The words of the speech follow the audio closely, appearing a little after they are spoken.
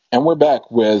And we're back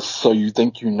with So You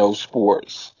Think You Know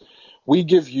Sports. We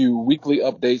give you weekly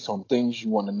updates on things you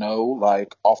want to know,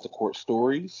 like off the court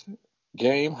stories,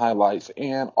 game highlights,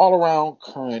 and all around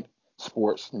current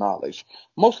sports knowledge.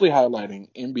 Mostly highlighting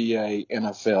NBA,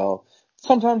 NFL,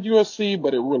 sometimes UFC,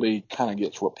 but it really kind of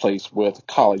gets replaced with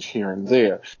college here and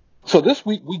there. So this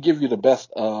week we give you the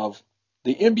best of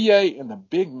the NBA and the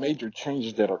big major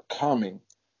changes that are coming.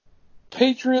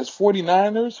 Patriots,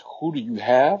 49ers, who do you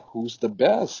have? Who's the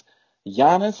best?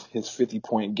 Giannis, his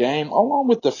 50-point game, along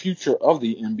with the future of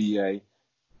the NBA.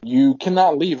 You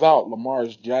cannot leave out Lamar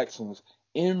Jackson's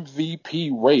MVP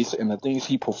race and the things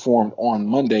he performed on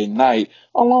Monday night,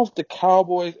 along with the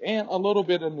Cowboys and a little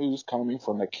bit of news coming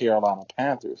from the Carolina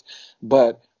Panthers.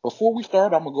 But before we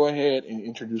start, I'm going to go ahead and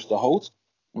introduce the host.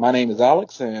 My name is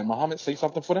Alex, and Mohammed, say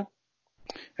something for them.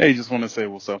 Hey, just want to say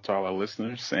what's up to all our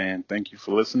listeners and thank you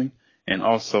for listening. And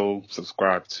also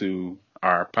subscribe to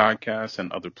our podcast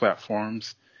and other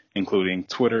platforms, including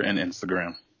Twitter and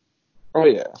Instagram. Oh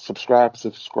yeah, subscribe,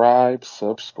 subscribe,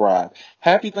 subscribe.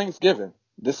 Happy Thanksgiving.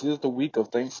 This is the week of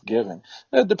Thanksgiving.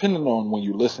 Depending on when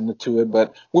you listen to it,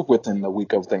 but we're within the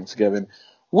week of Thanksgiving,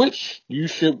 which you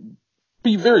should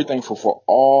be very thankful for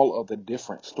all of the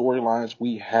different storylines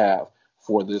we have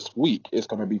for this week. It's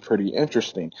going to be pretty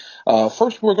interesting.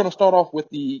 First, we're going to start off with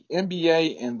the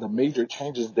NBA and the major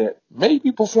changes that may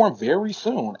be performed very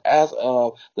soon as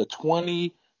of the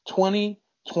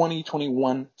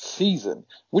 2020-2021 season,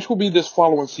 which will be this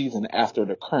following season after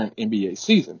the current NBA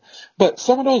season. But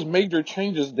some of those major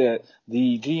changes that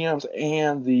the GMs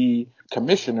and the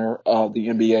commissioner of the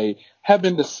NBA have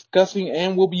been discussing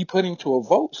and will be putting to a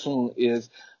vote soon is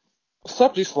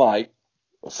subjects like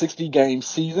a 60 game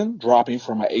season dropping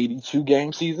from an 82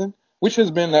 game season, which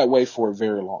has been that way for a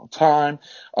very long time,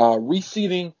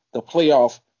 reseeding the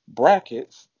playoff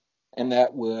brackets, and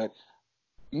that would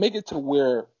make it to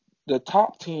where the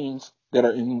top teams that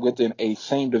are in within a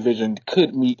same division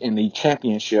could meet in the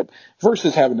championship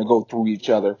versus having to go through each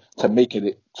other to make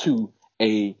it to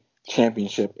a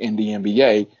championship in the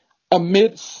NBA. A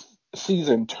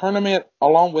mid-season tournament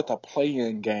along with a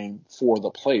play-in game for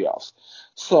the playoffs.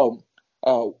 So,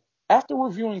 uh, after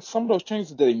reviewing some of those changes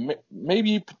that they may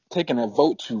be taking a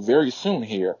vote to very soon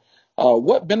here,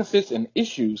 what benefits and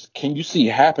issues can you see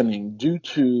happening due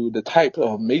to the type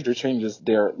of major changes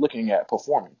they're looking at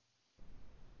performing?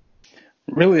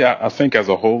 Really, I think as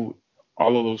a whole,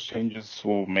 all of those changes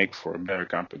will make for a better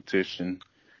competition,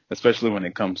 especially when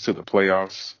it comes to the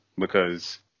playoffs,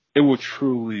 because it will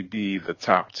truly be the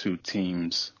top two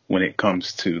teams when it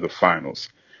comes to the finals.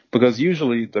 Because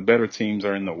usually the better teams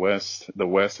are in the West. The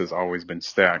West has always been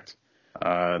stacked.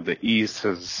 The East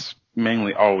has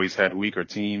mainly always had weaker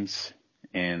teams,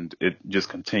 and it just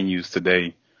continues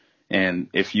today. And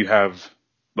if you have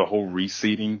the whole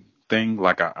reseeding thing,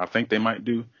 like I think they might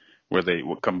do, where they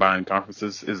would combine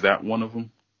conferences, is that one of them?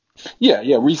 Yeah,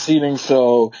 reseeding.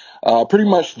 So, pretty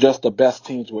much just the best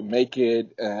teams would make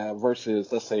it,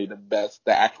 versus, let's say, the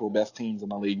actual best teams in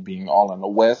the league being all in the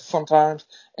West sometimes,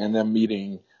 and then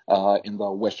meeting, in the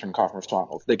Western Conference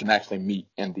Finals. They can actually meet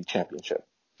in the championship.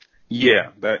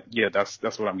 Yeah,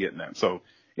 that's what I'm getting at. So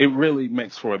it really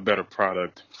makes for a better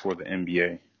product for the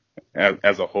NBA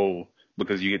as a whole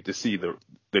because you get to see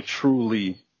the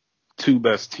truly two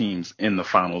best teams in the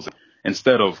finals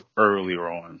instead of earlier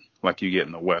on like you get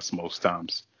in the West most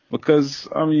times. Because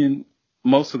I mean,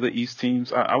 most of the East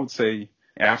teams, I would say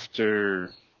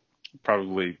after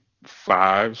probably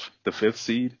five, the fifth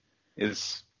seed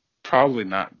is probably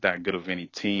not that good of any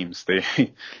teams.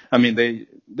 I mean,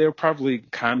 they're probably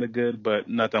kind of good, but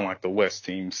nothing like the West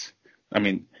teams. I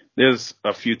mean, there's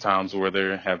a few times where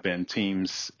there have been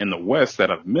teams in the West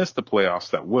that have missed the playoffs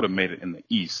that would have made it in the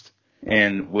East.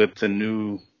 And with the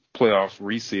new playoff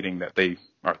reseeding that they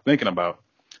are thinking about,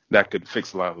 that could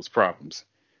fix a lot of those problems.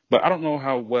 But I don't know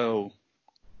how well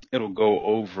it'll go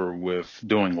over with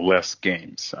doing less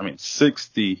games. I mean,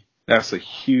 60, that's a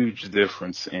huge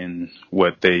difference in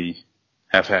what they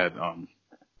have had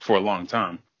for a long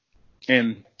time.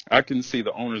 And I can see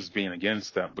the owners being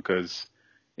against that because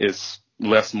it's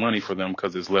less money for them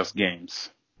because it's less games.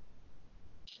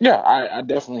 Yeah, I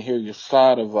definitely hear your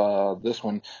side of this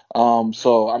one.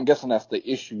 So I'm guessing that's the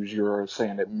issues you're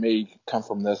saying that may come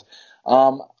from this.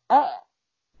 Um, I,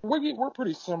 we're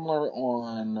pretty similar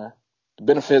on the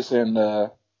benefits and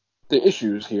the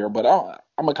issues here, but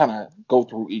I'm gonna kind of go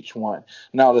through each one.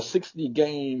 Now, the 60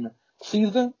 game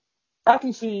season, I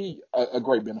can see a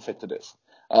great benefit to this.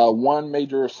 One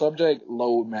major subject: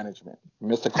 load management.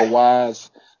 Mr. Kawhi's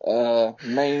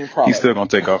main He's product. still going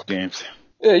to take off games.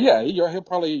 Yeah, he'll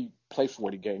probably play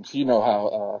 40 games. You know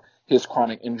how his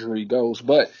chronic injury goes.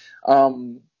 But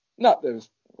Not that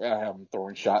I have him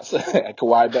throwing shots at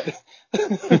Kawhi,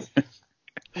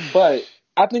 but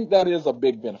I think that is a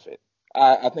big benefit.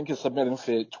 I think it's a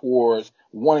benefit towards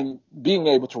being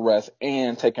able to rest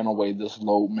and taking away this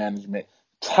load management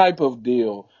type of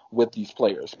deal with these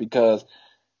players, because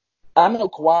I know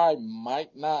Kawhi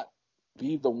might not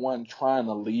be the one trying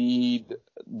to lead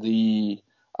the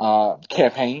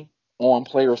campaign on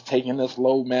players taking this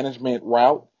load management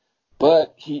route,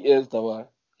 but he's the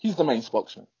main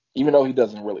spokesman, even though he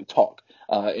doesn't really talk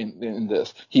in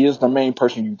this. He is the main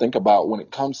person you think about when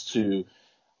it comes to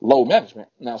load management.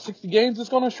 Now, 60 games is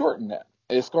going to shorten that.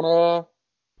 It's going to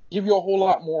give you a whole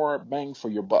lot more bang for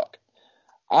your buck.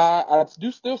 I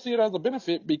do still see it as a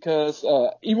benefit because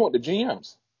even with the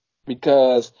GMs,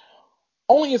 because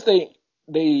only if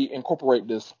they incorporate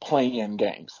this play-in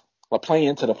games, like play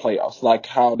into the playoffs, like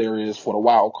how there is for the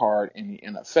wild card in the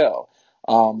NFL.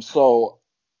 So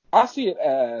I see it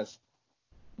as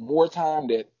more time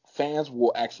that fans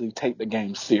will actually take the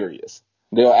game serious.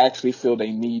 They'll actually feel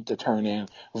they need to turn in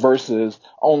versus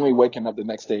only waking up the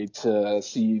next day to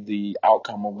see the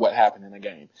outcome of what happened in the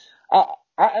game. I,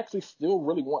 I actually still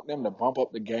really want them to bump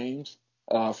up the games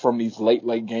from these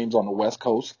late games on the West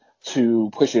Coast to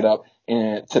push it up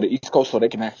and to the East Coast so they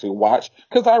can actually watch.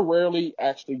 Because I rarely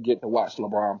actually get to watch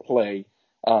LeBron play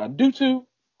due to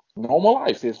normal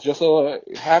life. It's just what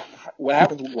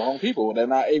happens with grown people. They're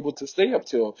not able to stay up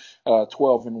till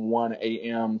 12 and 1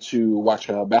 a.m. to watch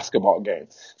a basketball game.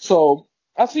 So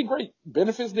I see great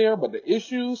benefits there, but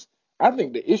I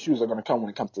think the issues are going to come when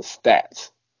it comes to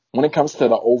stats, when it comes to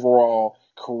the overall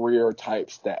career type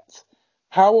stats.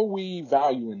 How are we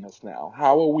valuing this now?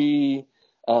 How are we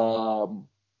lining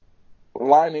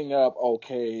up?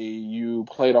 Okay, you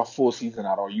played a full season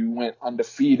out, or you went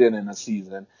undefeated in a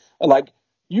season. Like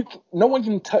no one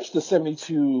can touch the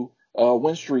 72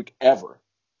 win streak ever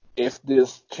if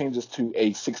this changes to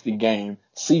a 60 game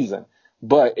season.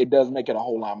 But it does make it a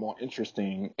whole lot more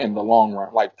interesting in the long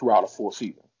run, like throughout a full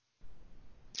season.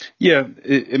 Yeah,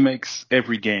 it makes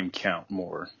every game count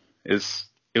more.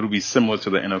 It'll be similar to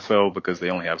the NFL because they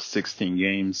only have 16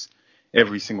 games.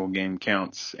 Every single game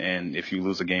counts, and if you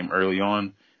lose a game early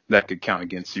on, that could count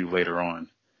against you later on.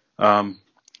 Um,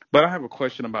 but I have a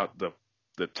question about the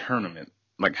tournament.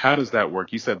 Like, how does that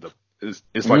work? You said it's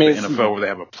like the NFL Mid-season. where they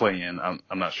have a play-in.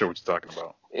 I'm not sure what you're talking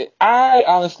about. I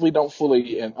honestly don't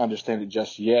fully understand it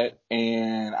just yet,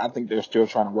 and I think they're still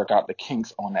trying to work out the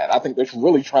kinks on that. I think they're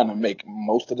really trying to make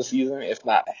most of the season, if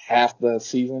not half the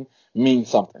season, mean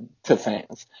something to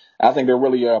fans. I think they're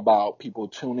really about people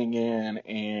tuning in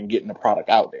and getting the product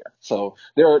out there. So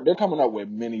they're coming up with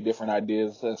many different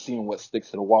ideas, seeing what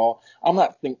sticks to the wall. I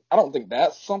don't think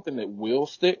that's something that will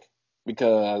stick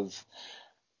because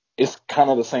it's kind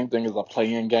of the same thing as a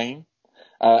play-in game.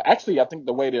 Actually, I think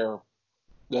the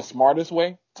smartest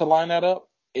way to line that up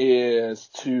is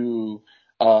to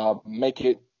make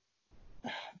it.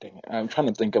 Dang it, I'm trying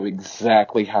to think of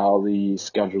exactly how the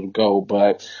schedules go,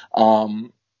 but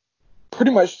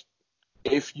pretty much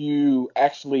if you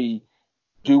actually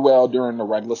do well during the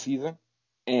regular season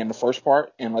and the first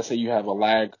part, and let's say you have a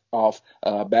lag off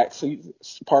back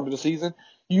part of the season,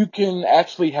 you can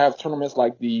actually have tournaments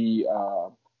like the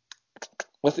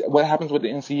what happens with the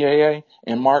NCAA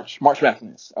in March? March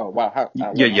Madness. Oh wow, I Yeah,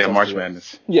 let yeah, myself March forget.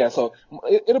 Madness. Yeah, so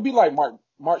it'll be like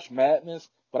March Madness,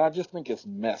 but I just think it's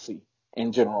messy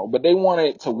in general. But they want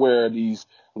it to where these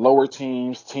lower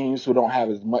teams who don't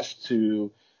have as much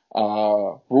to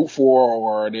root for,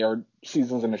 or their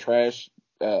seasons in the trash,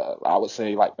 I would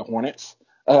say like the Hornets,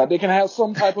 they can have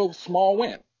some type of small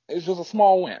win. It's just a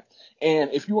small win.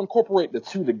 And if you incorporate the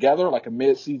two together, like a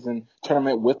mid-season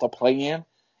tournament with a play-in,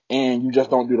 and you just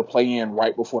don't do the play-in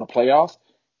right before the playoffs,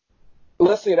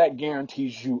 let's say that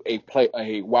guarantees you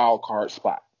a wild card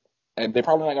spot. And they're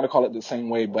probably not going to call it the same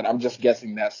way, but I'm just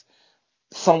guessing that's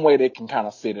some way they can kind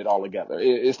of fit it all together.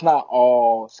 It's not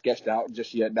all sketched out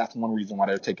just yet. That's one reason why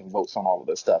they're taking votes on all of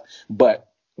this stuff. But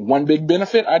one big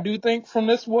benefit I do think from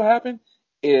this will happen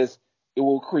is it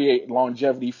will create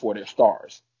longevity for their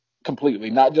stars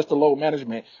completely, not just the load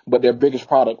management, but their biggest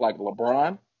product like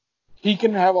LeBron. He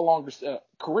can have a longer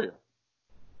career.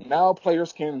 Now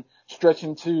players can stretch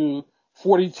into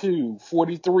 42,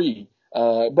 43.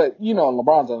 But,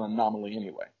 LeBron's an anomaly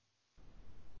anyway.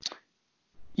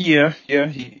 Yeah,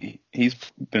 he's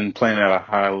been playing at a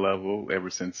high level ever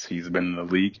since he's been in the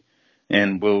league,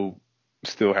 and we'll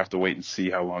still have to wait and see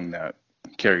how long that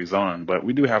carries on. But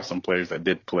we do have some players that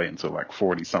did play until like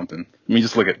 40 something. I mean,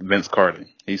 just look at Vince Carter;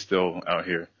 he's still out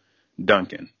here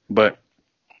dunking. But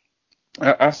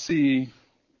I see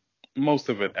most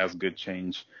of it as good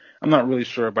change. I'm not really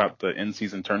sure about the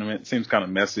in-season tournament. It seems kind of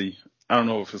messy. I don't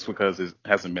know if it's because it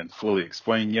hasn't been fully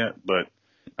explained yet, but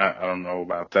I don't know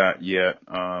about that yet.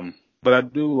 But I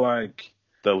do like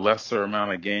the lesser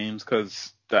amount of games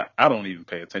because I don't even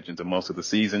pay attention to most of the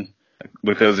season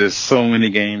because there's so many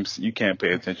games. You can't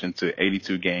pay attention to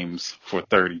 82 games for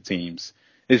 30 teams.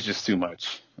 It's just too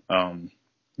much.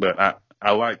 But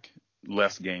I like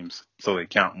less games so they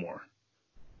count more.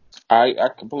 I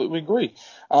completely agree.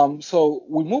 So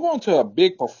we move on to a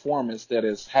big performance that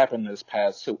has happened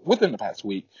within the past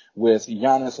week with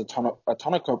Giannis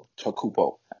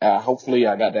Antetokounmpo. Hopefully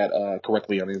I got that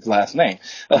correctly on his last name.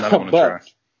 I'm not going to try.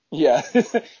 But yeah,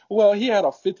 well, he had a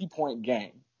 50-point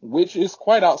game, which is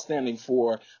quite outstanding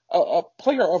for a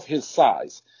player of his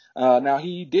size. Now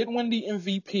he did win the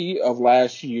MVP of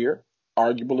last year.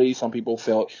 Arguably, some people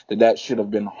felt that should have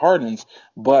been Harden's,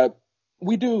 but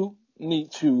we do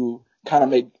need to kind of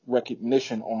make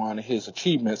recognition on his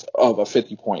achievements of a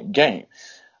 50-point game.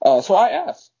 So I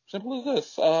asked, simple as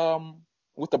this,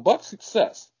 with the Bucks'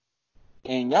 success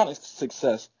and Giannis'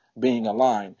 success being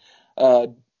aligned,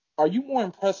 are you more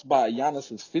impressed by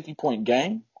Giannis' 50-point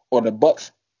game or the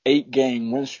Bucks'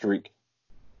 8-game win streak?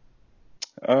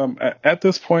 At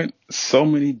this point, so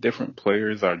many different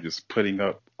players are just putting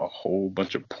up a whole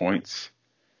bunch of points.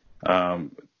 And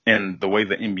the way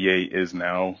the NBA is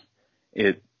now,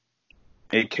 it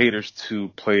caters to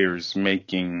players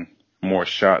making more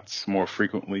shots more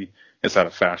frequently. It's at a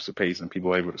faster pace and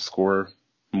people are able to score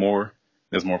more.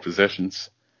 There's more possessions.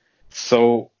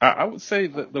 So I would say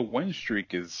that the win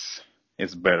streak is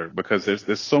better because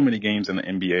there's so many games in the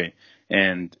NBA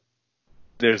and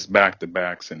there's back to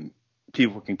backs and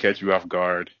people can catch you off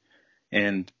guard.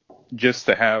 And just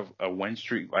to have a win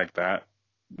streak like that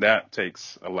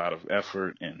takes a lot of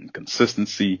effort and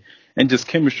consistency and just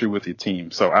chemistry with your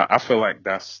team. So I feel like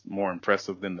that's more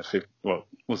impressive than the 50, well,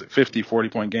 was it 50,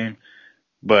 40-point game?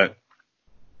 But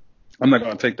I'm not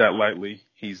going to take that lightly.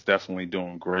 He's definitely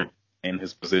doing great in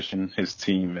his position. His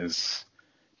team is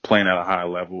playing at a high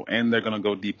level and they're going to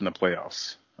go deep in the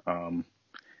playoffs. And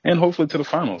hopefully to the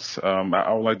finals.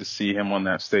 I would like to see him on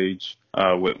that stage,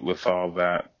 with all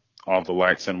that, all the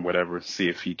lights and whatever, see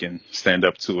if he can stand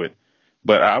up to it.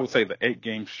 But I would say the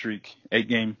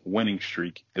 8-game winning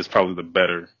streak is probably the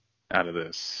better out of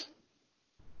this.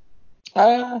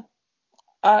 Uh,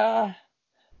 I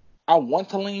I want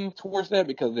to lean towards that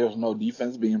because there's no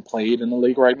defense being played in the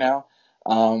league right now.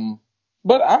 Um,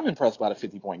 but I'm impressed by the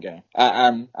 50-point game.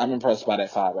 I'm impressed by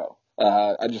that 5-0.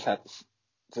 I just have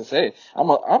to say it.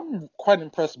 I'm quite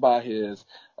impressed by his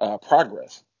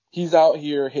progress. He's out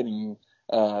here hitting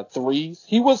threes.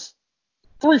 He was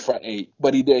 3 for 8,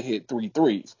 but he did hit three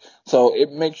threes. So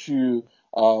it makes you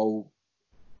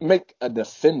make a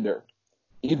defender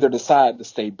either decide to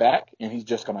stay back and he's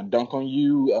just going to dunk on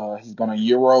you. He's going to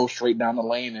Euro straight down the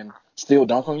lane and still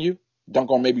dunk on you,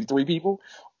 dunk on maybe 3 people,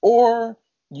 or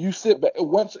you sit back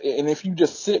once. And if you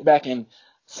just sit back and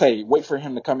say, wait for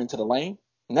him to come into the lane,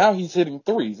 now he's hitting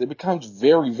threes. It becomes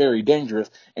very, very dangerous.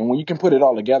 And when you can put it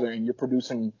all together and you're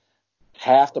producing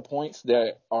half the points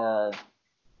that are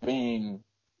being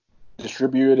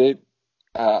distributed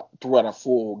throughout a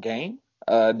full game,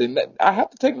 then I have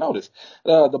to take notice.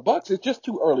 The Bucks, it's just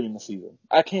too early in the season.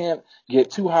 I can't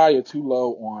get too high or too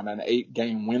low on an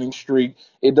 8-game winning streak.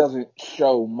 It doesn't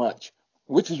show much,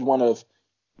 which is one of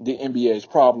the NBA's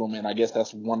problem, and I guess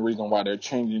that's one reason why they're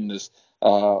changing this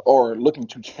or looking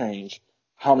to change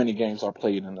how many games are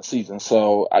played in the season.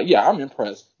 So, yeah, I'm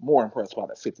more impressed by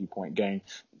that 50-point game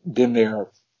than their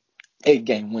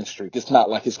 8-game win streak. It's not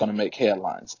like it's going to make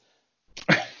headlines.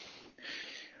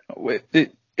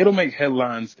 It'll make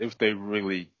headlines if they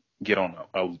really get on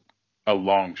a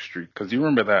long streak. Because you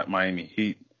remember that Miami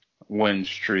Heat win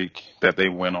streak that they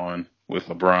went on with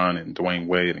LeBron and Dwayne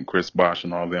Wade and Chris Bosh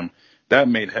and all them. That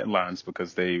made headlines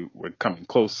because they were coming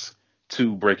close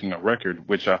to breaking a record,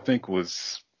 which I think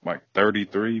was like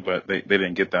 33, but they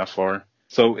didn't get that far.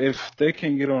 So if they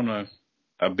can get on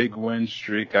a big win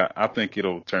streak, I think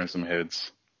it'll turn some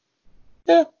heads.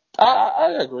 Yeah,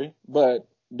 I agree, but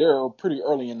they're pretty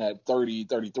early in that 30,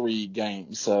 33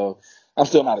 games, so I'm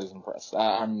still not as impressed.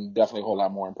 I'm definitely a whole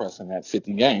lot more impressed in that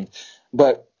 50 games.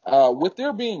 But with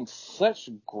there being such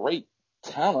great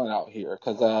talent out here,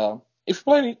 because if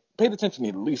you paid attention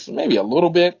at least maybe a little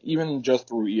bit, even just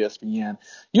through ESPN,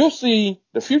 you'll see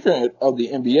the future of the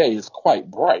NBA is quite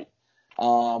bright.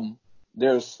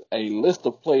 There's a list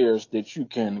of players that you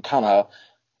can kind of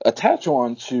attach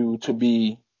on to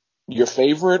be your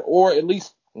favorite or at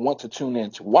least want to tune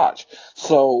in to watch.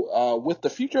 So with the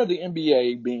future of the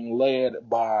NBA being led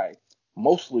by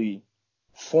mostly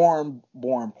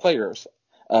foreign-born players,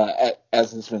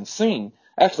 as has been seen,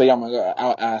 Actually,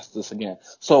 I'll ask this again.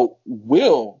 So,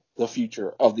 will the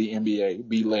future of the NBA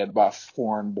be led by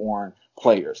foreign-born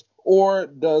players, or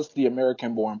does the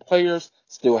American-born players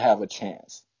still have a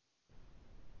chance?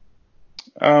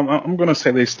 I'm going to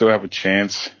say they still have a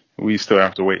chance. We still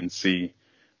have to wait and see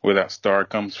where that star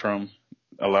comes from.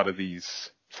 A lot of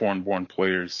these foreign-born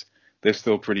players, they're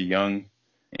still pretty young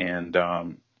and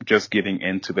just getting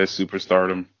into their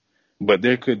superstardom. But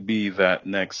there could be that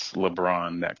next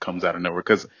LeBron that comes out of nowhere.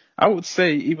 Because I would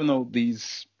say, even though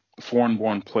these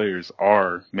foreign-born players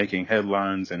are making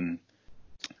headlines and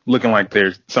looking like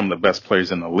they're some of the best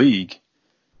players in the league,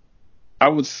 I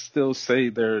would still say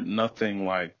they're nothing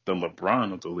like the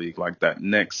LeBron of the league, like that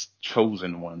next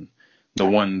chosen one, the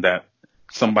one that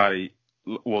somebody,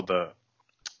 well, the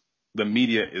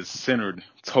media is centered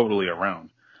totally around.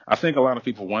 I think a lot of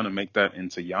people want to make that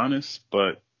into Giannis,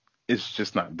 but it's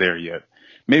just not there yet.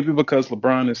 Maybe because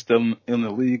LeBron is still in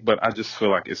the league, but I just feel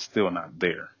like it's still not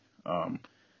there. Um,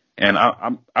 and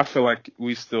I feel like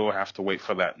we still have to wait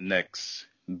for that next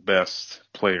best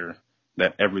player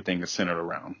that everything is centered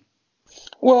around.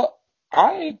 Well,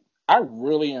 I I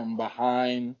really am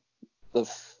behind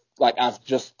like I've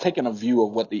just taken a view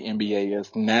of what the NBA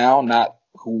is now, not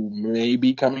who may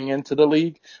be coming into the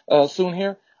league soon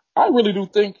here. I really do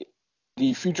think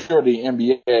the future of the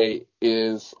NBA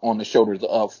is on the shoulders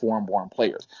of foreign-born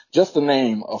players. Just to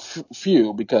name a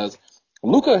few, because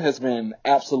Luka has been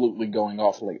absolutely going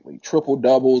off lately. Triple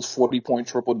doubles, 40-point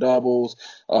triple doubles,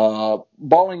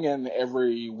 balling in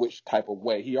every which type of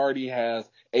way. He already has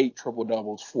 8 triple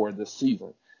doubles for this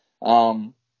season.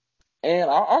 Um, and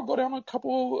I'll go down a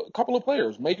couple of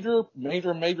players, major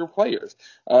players.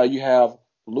 You have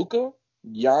Luka,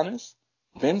 Giannis,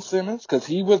 Ben Simmons, because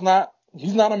he's not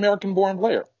an American born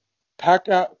player.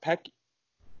 Pascal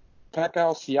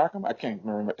Siakam. I can't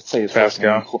remember say his first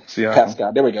name. Pascal Siakam.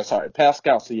 Pascal. There we go. Sorry,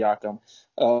 Pascal Siakam.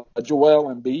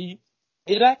 Joel Embiid.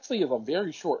 It actually is a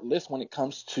very short list when it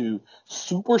comes to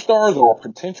superstars or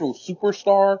potential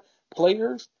superstar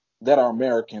players that are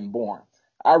American born.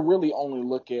 I really only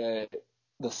look at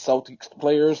the Celtics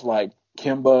players like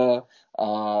Kemba,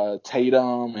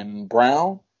 Tatum, and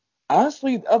Brown.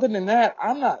 Honestly, other than that,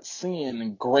 I'm not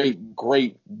seeing great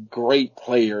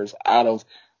players out of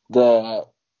the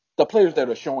the players that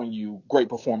are showing you great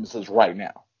performances right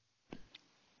now.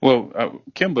 Well,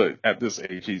 Kimba at this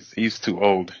age, he's too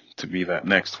old to be that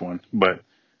next one. But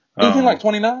Isn't he like um,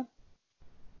 29?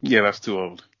 yeah, that's too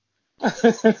old.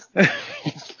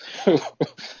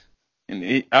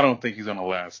 And I don't think he's going to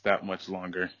last that much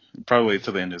longer. Probably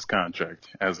to the end of his contract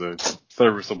as a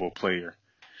serviceable player.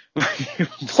 But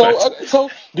So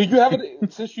do you have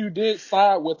it? Since you did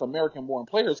side with American-born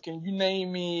players, can you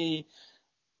name me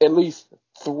at least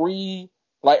 3?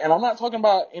 Like, and I'm not talking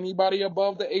about anybody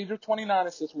above the age of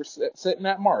 29. Since we're setting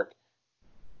that mark,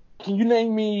 can you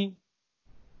name me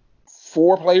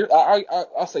 4 players?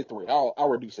 I'll say 3. I'll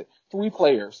reduce it. 3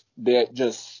 players that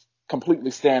just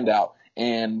completely stand out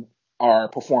and are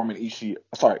performing each year.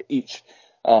 Sorry, each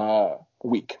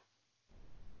week.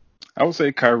 I would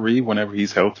say Kyrie whenever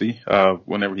he's healthy,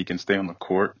 whenever he can stay on the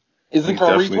court. Isn't He's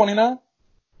Kyrie definitely 29?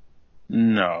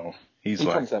 no. He's He's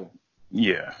like 27.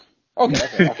 yeah.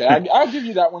 Okay. I'll give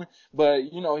you that one. But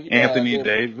Anthony there's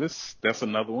Davis, that's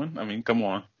another one. I mean, come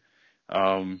on.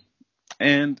 Um,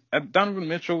 And Donovan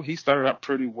Mitchell, he started out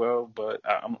pretty well, but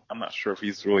I'm not sure if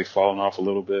he's really fallen off a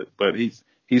little bit. But he's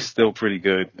still pretty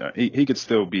good. He could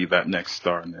still be that next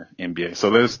star in the NBA. So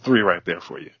there's 3 right there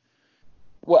for you.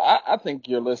 well, I think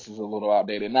your list is a little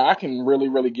outdated. Now I can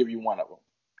really give you one of them.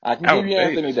 I can give you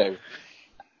Anthony Outdated.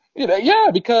 Davis.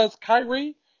 Yeah, because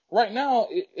Kyrie right now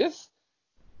it's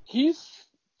he's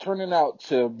turning out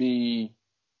to be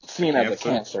A seen as a cancer.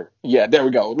 cancer. Yeah, there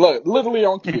we go. Look, literally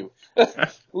on cue.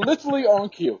 Literally on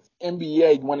cue.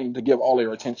 NBA wanting to give all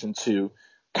their attention to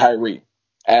Kyrie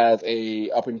as a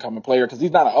up and coming player because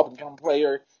he's not an up and coming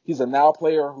player. He's a now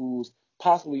player who's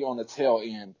possibly on the tail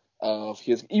end of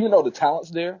his. Even though the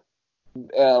talent's there,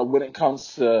 when it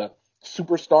comes to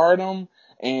superstardom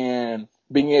and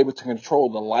being able to control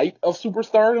the light of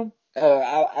superstardom,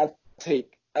 I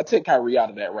take Kyrie out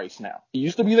of that race now. He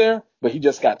used to be there, but he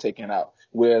just got taken out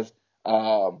with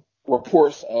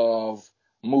reports of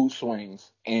mood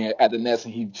swings and at the Nets,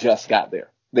 and he just got there.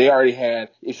 They already had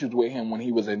issues with him when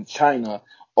he was in China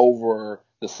over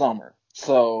the summer,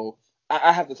 so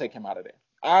I have to take him out of there.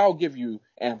 I'll give you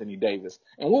Anthony Davis.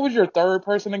 And what was your third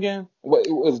person again?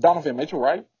 It was Donovan Mitchell,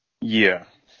 right? Yeah.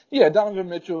 Yeah, Donovan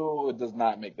Mitchell does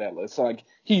not make that list. Like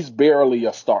he's barely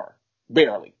a star,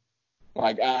 barely.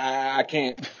 Like I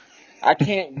can't.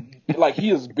 Like he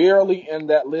is barely in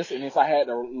that list. And if I had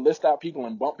to list out people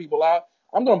and bump people out,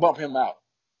 I'm gonna bump him out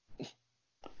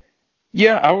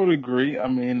Yeah, I would agree. I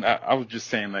mean, I was just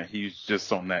saying that he's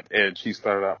just on that edge. He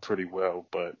started out pretty well,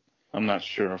 but I'm not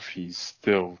sure if he's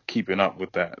still keeping up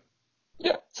with that.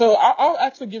 Yeah, so I'll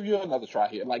actually give you another try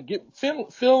here. Like,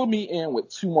 fill me in with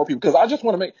two more people because I just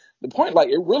want to make the point. Like,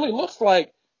 it really looks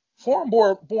like foreign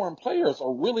born players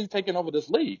are really taking over this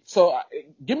league. So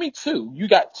give me two. You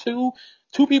got two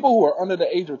people who are under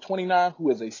the age of 29 who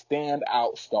is a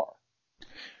standout star.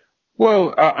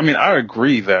 Well, I mean, I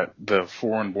agree that the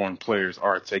foreign-born players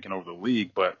are taking over the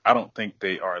league, but I don't think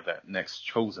they are that next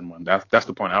chosen one. That's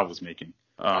the point I was making.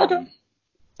 Okay,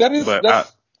 that is But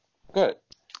that's good.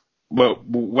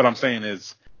 what I'm saying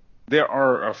is there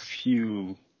are a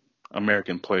few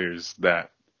American players that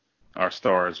are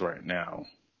stars right now,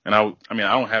 and I mean,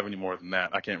 I don't have any more than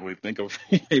that. I can't really think of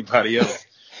anybody else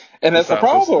And that's the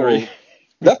besides those three.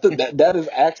 problem. That is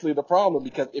actually the problem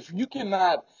because if you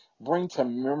cannot bring to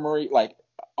memory, like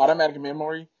automatic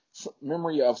memory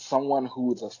of someone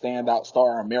who is a standout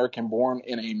star, American born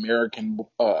in an American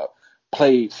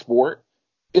played sport,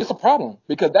 it's a problem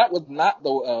because that was not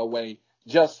the way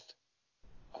just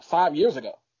 5 years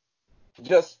ago,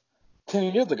 just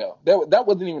 10 years ago. That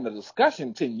wasn't even a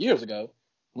discussion 10 years ago,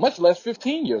 much less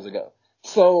 15 years ago.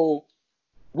 So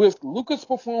with Luka's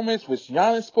performance, with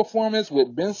Giannis' performance,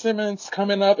 with Ben Simmons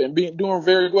coming up and doing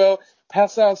very well,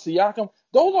 Pascal Siakam,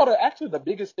 those are actually the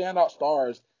biggest standout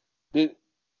stars that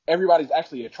everybody's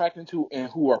actually attracting to and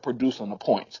who are producing the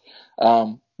points.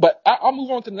 But I'll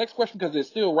move on to the next question because it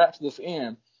still wraps this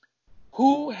in.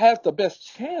 Who has the best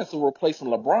chance of replacing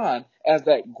LeBron as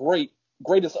that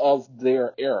greatest of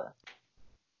their era?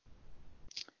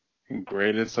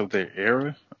 Greatest of their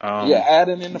era. Yeah,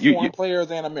 adding in the You foreign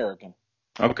players and American.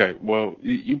 Okay, well,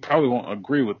 you probably won't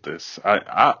agree with this.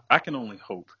 I can only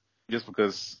hope, just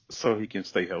because so he can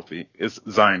stay healthy. It's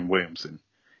Zion Williamson,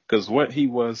 because what he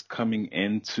was coming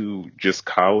into just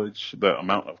college, the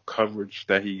amount of coverage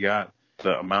that he got,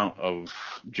 the amount of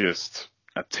just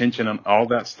attention and all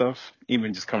that stuff,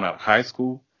 even just coming out of high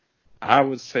school, I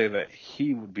would say that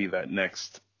he would be that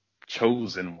next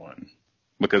chosen one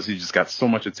because he just got so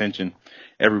much attention.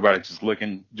 Everybody just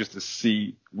looking just to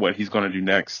see what he's going to do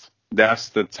next. That's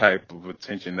the type of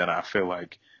attention that I feel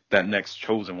like that next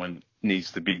chosen one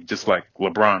needs to be, just like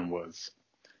LeBron was.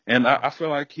 And I feel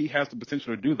like he has the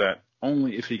potential to do that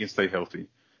only if he can stay healthy.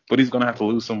 But he's going to have to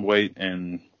lose some weight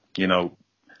and, you know,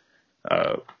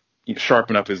 uh,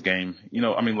 sharpen up his game.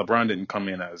 I mean, LeBron didn't come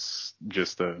in as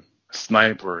just a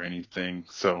sniper or anything.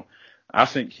 So I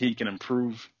think he can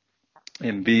improve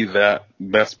and be that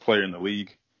best player in the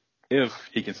league if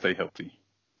he can stay healthy.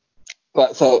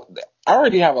 But so I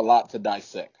already have a lot to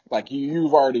dissect. Like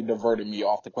you've already diverted me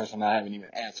off the question. I haven't even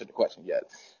answered the question yet.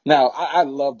 Now, I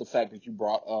love the fact that you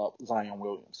brought up Zion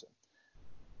Williamson.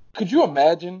 Could you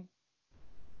imagine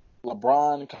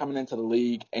LeBron coming into the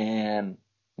league and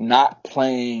not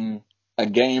playing a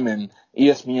game and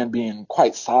ESPN being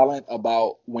quite silent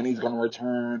about when he's going to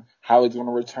return, how he's going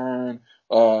to return,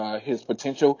 his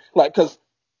potential? Like, because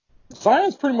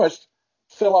Zion's pretty much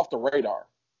fell off the radar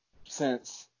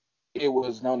since it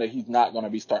was known that he's not going to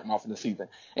be starting off in the season.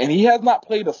 And he has not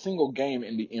played a single game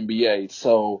in the NBA.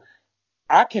 So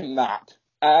I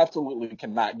absolutely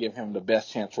cannot give him the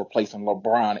best chance for replacing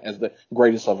LeBron as the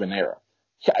greatest of an era.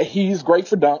 He's great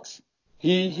for dunks.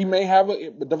 He may have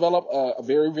develop a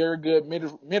very, very good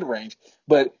mid range,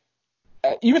 but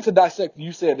even to dissect,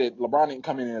 you said that LeBron didn't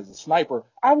come in as a sniper.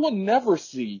 I will never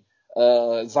see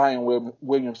Zion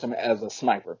Williamson as a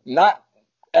sniper. Not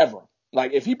ever.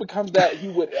 Like if he becomes that, he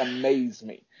would amaze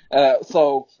me.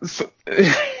 So So,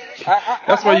 I,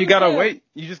 that's I why you gotta understand. wait.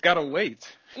 You just gotta wait.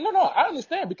 No, I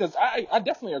understand because I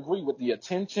definitely agree with the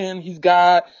attention he's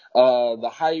got, the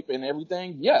hype and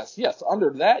everything. Yes,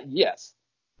 under that, yes.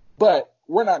 But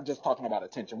we're not just talking about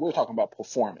attention. We're talking about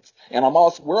performance. And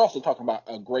we're also talking about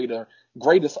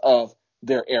greatest of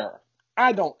their era.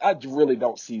 I really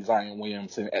don't see Zion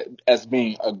Williamson as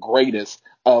being a greatest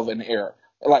of an era.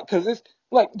 Like, cause it's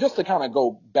like, just to kind of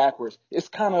go backwards, it's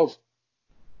kind of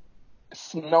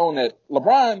known that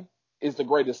LeBron is the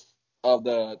greatest of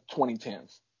the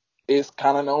 2010s. It's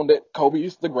kind of known that Kobe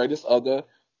is the greatest of the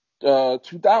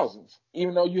 2000s,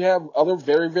 even though you have other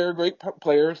very, very great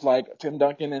players like Tim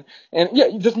Duncan and yeah,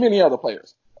 just many other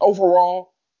players.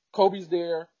 Overall, Kobe's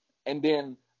there, and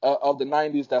then of the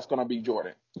 90s, that's going to be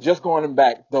Jordan. Just going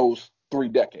back those 3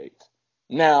 decades.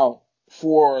 Now,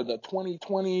 for the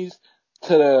 2020s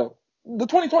to the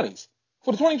 2020s,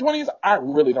 for the 2020s, I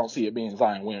really don't see it being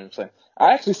Zion Williamson.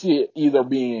 I actually see it either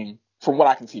being, from what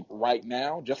I can see right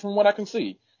now, just from what I can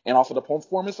see, and also the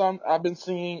performance I've been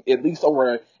seeing at least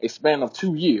over a span of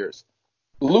 2 years,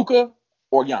 Luka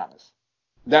or Giannis.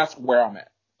 That's where I'm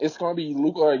at. it's going to be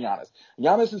Luka or Giannis.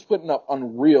 Giannis is putting up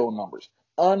unreal numbers,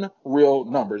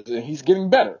 and he's getting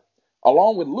better.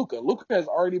 Along with Luka, Luka has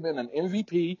already been an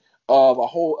MVP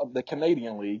of the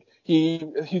Canadian League. He's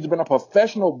been a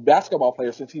professional basketball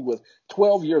player since he was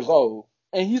 12 years old,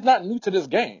 and he's not new to this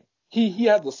game. He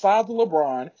has the size of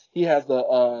LeBron. He has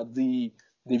the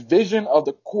vision of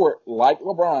the court like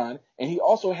LeBron, and he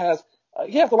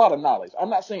has a lot of knowledge. I'm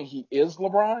not saying he is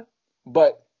LeBron,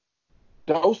 but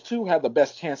those two have the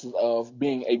best chances of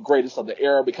being a greatest of the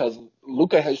era because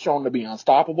Luka has shown to be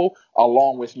unstoppable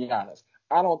along with Giannis.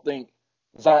 I don't think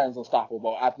Zion's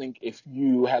unstoppable. I think if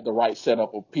you have the right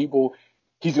setup of people,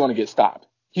 he's going to get stopped.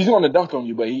 He's going to dunk on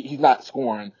you, but he's not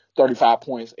scoring 35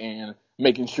 points and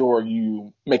making sure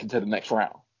you make it to the next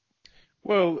round.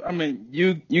 Well, I mean,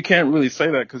 you can't really say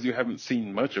that because you haven't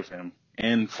seen much of him.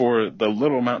 And for the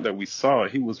little amount that we saw,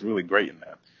 he was really great in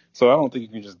that. So I don't think you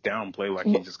can just downplay like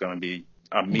he's just going to be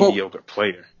a But mediocre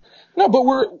player. no, but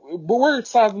we're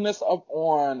sizing this up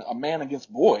on a man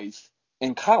against boys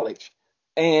in college,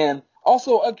 and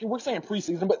also we're saying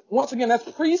preseason, but once again that's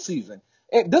preseason.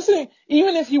 It doesn't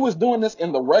even if he was doing this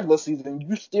in the regular season,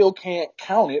 you still can't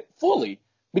count it fully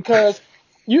because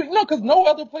because no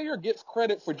other player gets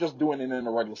credit for just doing it in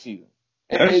the regular season.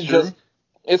 That's It true. just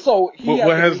and so he But has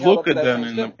what to be has held up to Luka that done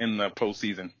same standard. in the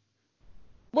postseason?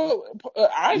 Well,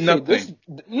 I say this.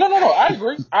 Nothing. No.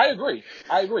 I agree.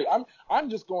 I'm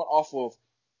just going off of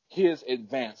his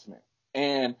advancement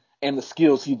and the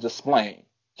skills he's displaying.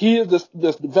 He is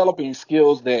this developing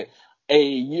skills that a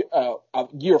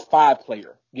year 5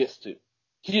 player gets to.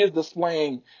 He is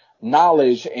displaying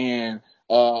knowledge and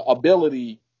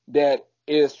ability that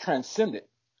is transcendent.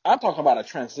 I'm talking about a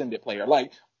transcendent player.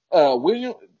 Like Zion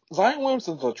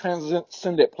Williamson's a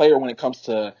transcendent player when it comes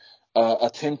to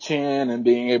attention and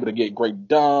being able to get great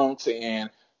dunks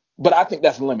but I think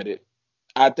that's limited.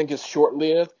 I think it's short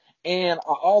lived. And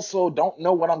I also don't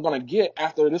know what I'm going to get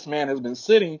after this man has been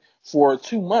sitting for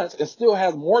 2 months and still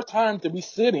has more time to be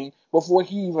sitting before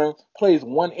he even plays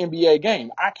one NBA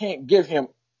game. I can't give him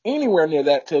anywhere near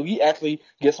that till he actually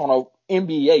gets on an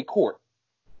NBA court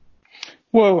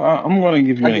Well, I'm going to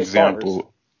give you an against starters.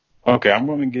 example. Okay, I'm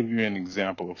going to give you an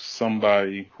example of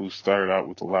somebody who started out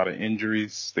with a lot of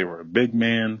injuries. They were a big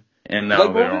man, and Blake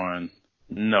now they're Griffin? on.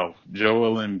 No,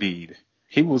 Joel Embiid.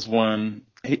 He was one.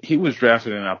 He was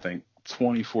drafted in I think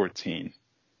 2014.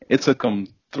 It took him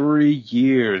 3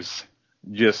 years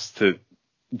just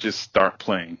start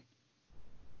playing,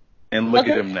 and look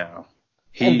at Okay. him now.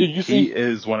 And He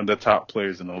is one of the top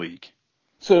players in the league.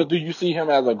 do you see him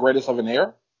as a greatest of an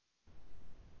era?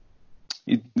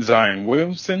 Zion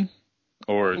Williamson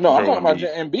or No, I'm Joel talking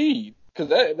about Embiid. Embiid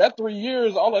because that 3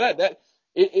 years, all of that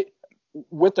it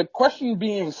with the question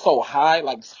being so high,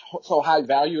 like so high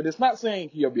valued, it's not saying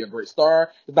he'll be a great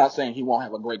star. It's not saying he won't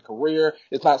have a great career.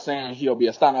 It's not saying he'll be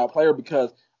a standout player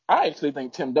because I actually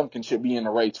think Tim Duncan should be in the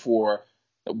race for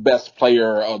the best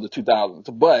player of the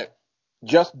 2000s. But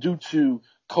just due to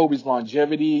Kobe's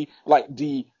longevity, like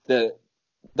the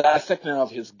dissecting of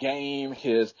his game,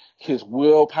 his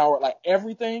willpower, like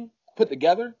everything put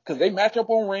together, because they match up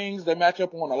on rings, they match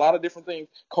up on a lot of different things.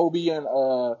 Kobe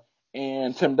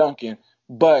and Tim Duncan,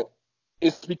 but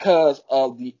it's because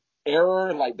of the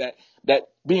error, like that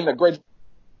being a great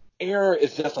error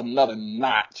is just another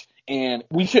notch, and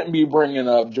we shouldn't be bringing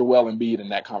up Joel Embiid in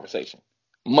that conversation.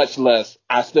 Much less,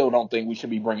 I still don't think we should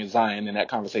be bringing Zion in that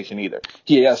conversation either.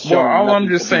 He has Well, shown all I'm nothing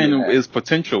to just be in saying that. is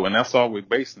potential, and that's all we're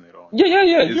basing it on.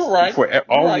 Yeah. Is You're right. for You're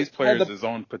all these right. players is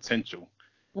on potential.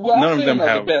 Well, I'm None of saying them the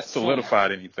have best chance.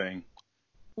 solidified anything.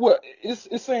 Well,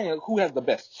 it's saying who has the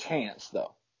best chance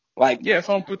though. Like, Yeah, it's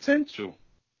on potential,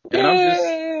 and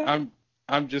yeah,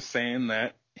 I'm just saying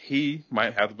that he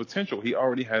might have the potential. He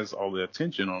already has all the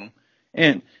attention on him,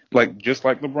 and like just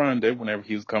like LeBron did whenever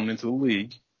he was coming into the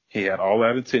league, he had all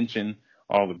that attention,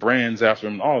 all the brands after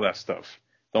him, all that stuff.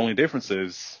 The only difference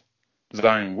is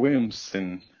Zion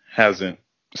Williamson hasn't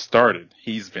started.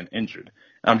 He's been injured.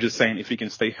 I'm just saying if he can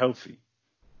stay healthy.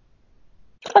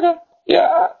 okay,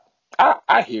 yeah,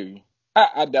 I hear you.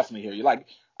 I definitely hear you. Like,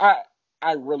 I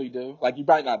I really do. Like, you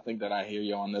might not think that I hear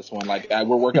you on this one. Like,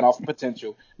 we're working off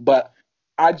potential, but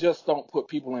I just don't put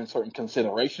people in certain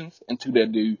considerations until they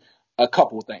do a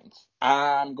couple of things.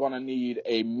 I'm gonna need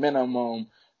a minimum,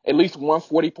 at least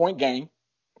 140-point game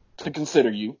to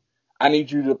consider you. I need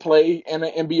you to play in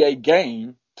an NBA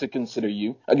game to consider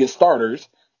you against starters.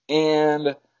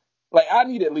 And like I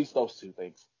need at least those two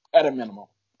things at a minimum.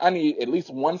 I need at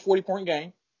least one 40-point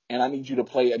game, and I need you to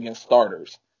play against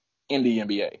starters in the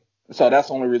NBA. So that's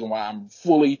the only reason why I'm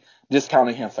fully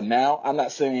discounting him for now. I'm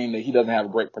not saying that he doesn't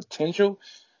have great potential,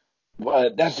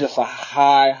 but that's just a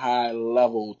high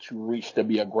level to reach to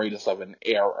be a greatest of an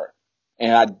era.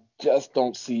 And I just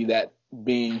don't see that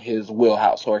being his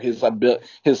wheelhouse or his ability,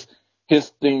 his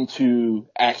thing to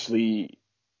actually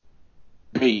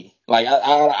be. Like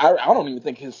I don't even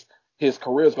think his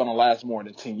career is going to last more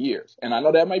than 10 years. And I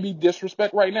know that may be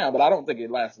disrespect right now, but I don't think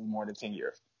it lasts more than 10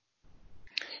 years.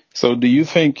 So do you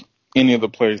think any of the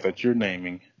players that you're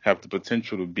naming have the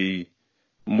potential to be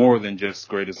more than just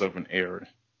greatest of an era,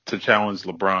 to challenge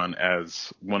LeBron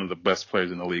as one of the best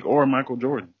players in the league, or Michael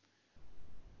Jordan?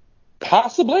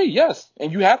 Possibly, yes.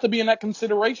 And you have to be in that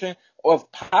consideration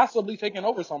of possibly taking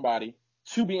over somebody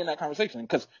to be in that conversation.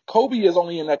 Because Kobe is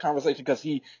only in that conversation because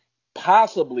he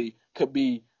possibly could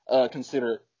be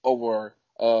considered over.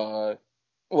 Well,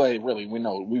 really, we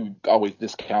know we always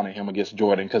discounted him against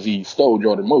Jordan because he stole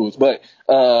Jordan moves, but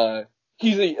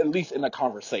he's at least in the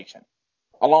conversation.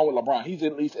 Along with LeBron, he's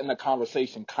at least in the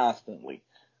conversation constantly.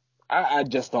 I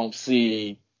just don't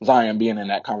see Zion being in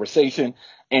that conversation.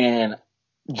 And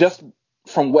just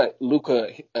from what Luka,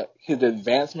 his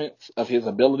advancement of his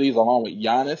abilities, along with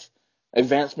Giannis'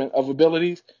 advancement of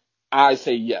abilities, I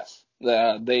say yes.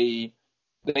 They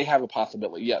have a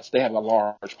possibility. Yes, they have a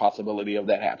large possibility of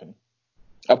that happening,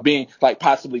 of being like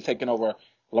possibly taking over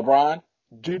LeBron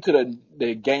due to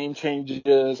the game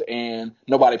changes and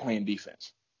nobody playing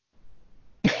defense.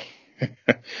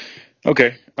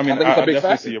 Okay, I I mean, think it's a I big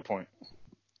definitely see factor. your point.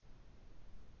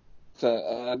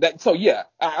 So yeah,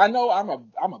 I know I'm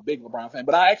a big LeBron fan,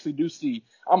 but I actually do see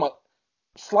I'm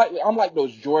like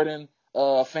those Jordan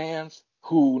fans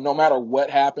who no matter what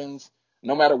happens,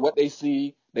 no matter what they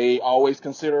see, they always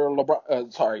consider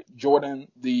Jordan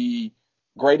the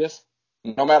greatest,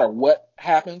 no matter what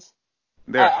happens.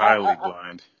 They're highly I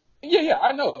blind. yeah,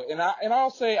 I know, and I'll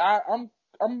say I'm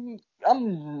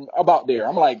I'm about there.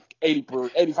 I'm like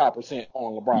 85%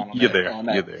 on LeBron You're there. on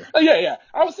You're that. there. Yeah.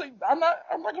 I would say I'm not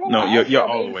gonna No, lie. I'll say you're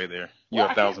I'm all the 80. way there. Well,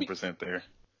 You're 1,000% there.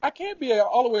 I can't be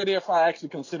all the way there if I actually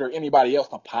consider anybody else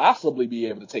to possibly be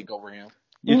able to take over him.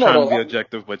 You're You know, trying to be though.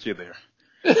 objective, but you're there.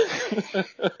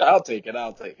 I'll take it.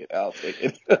 I'll take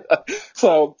it.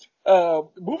 So,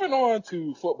 moving on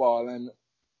to football and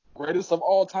greatest of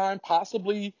all time,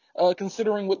 possibly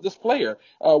considering with this player,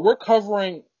 we're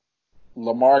covering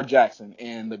Lamar Jackson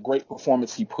and the great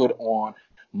performance he put on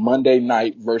Monday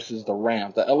night versus the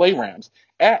Rams, the LA Rams,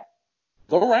 at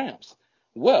the Rams.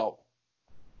 Well,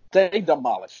 they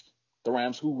demolished the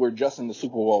Rams, who were just in the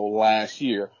Super Bowl last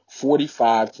year,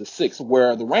 45-6,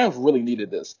 where the Rams really needed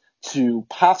this to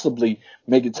possibly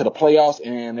make it to the playoffs,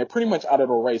 and they're pretty much out of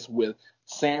the race with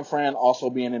San Fran also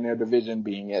being in their division,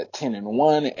 being at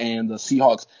 10-1, and the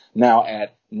Seahawks now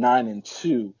at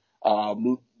 9-2,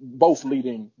 both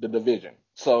leading the division.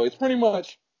 So it's pretty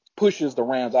much pushes the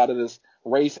Rams out of this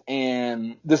race,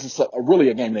 and this is really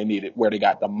a game they needed where they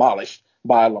got demolished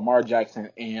by Lamar Jackson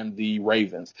and the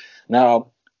Ravens.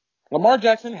 Now, Lamar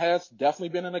Jackson has definitely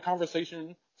been in the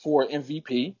conversation for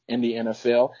MVP in the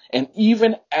NFL, and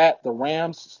even at the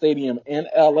Rams Stadium in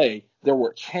LA, there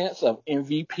were chants of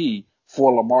MVP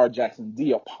for Lamar Jackson,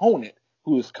 the opponent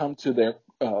who has come to their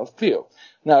field.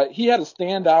 Now, he had a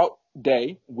standout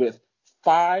day with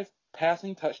 5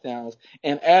 passing touchdowns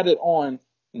and added on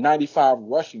 95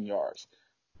 rushing yards.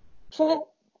 So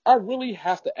I really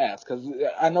have to ask, because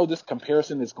I know this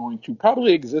comparison is going to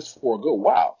probably exist for a good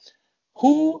while.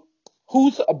 Who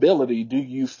whose ability do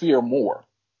you fear more,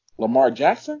 Lamar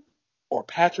Jackson or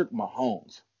Patrick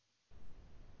Mahomes?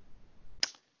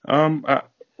 Um, I,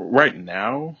 right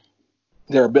now,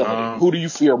 Their ability. um, Who do you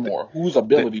fear th- more? Whose th-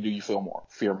 ability do you feel more?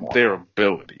 Fear more? their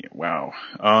ability. Wow.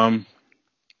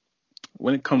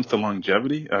 When it comes to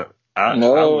longevity, I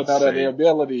No, would not their say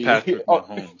ability. Patrick Oh.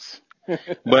 Mahomes.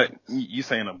 But you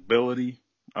saying ability?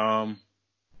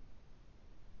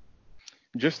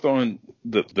 Just on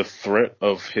the threat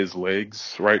of his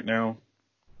legs right now,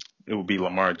 it would be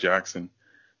Lamar Jackson,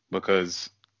 because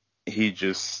he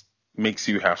just makes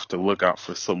you have to look out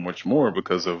for so much more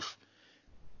because of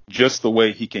just the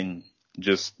way he can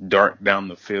just dart down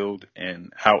the field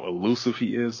and how elusive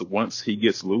he is. Once he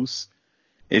gets loose,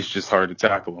 it's just hard to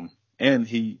tackle him. And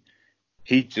he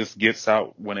just gets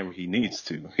out whenever he needs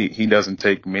to. He doesn't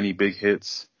take many big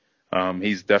hits.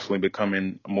 He's definitely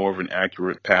becoming more of an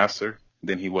accurate passer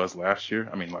than he was last year.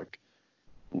 I mean, like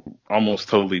almost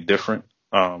totally different.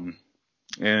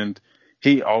 And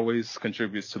he always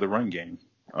contributes to the run game.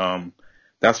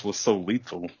 That's what's so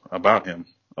lethal about him,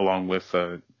 along with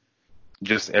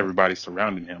just everybody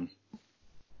surrounding him.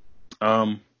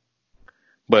 Um,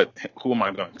 but who am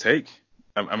I going to take?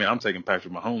 I mean, I'm taking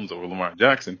Patrick Mahomes over Lamar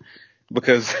Jackson,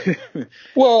 because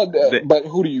Well, they, but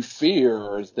who do you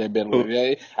fear is the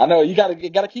ability? I know you got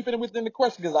to keep it within the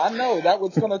question because I know that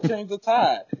what's going to change the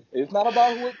tide. It's not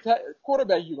about what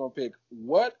quarterback you're going to pick.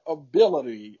 What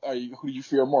ability who do you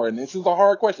fear more? And this is a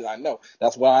hard question. I know.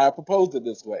 That's why I proposed it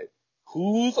this way.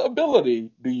 Whose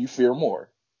ability do you fear more?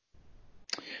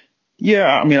 yeah,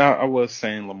 I mean, I was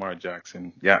saying Lamar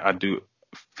Jackson. Yeah, I do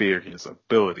fear his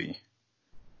ability,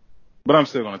 but I'm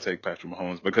still going to take Patrick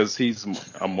Mahomes because he's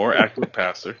a more accurate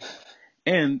passer,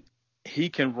 and he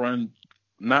can run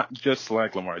not just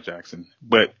like Lamar Jackson,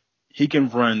 but he can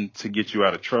run to get you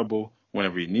out of trouble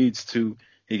whenever he needs to.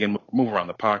 He can move around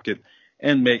the pocket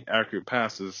and make accurate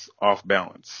passes off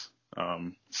balance,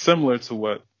 similar to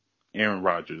what Aaron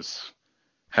Rodgers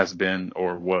has been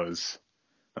or was.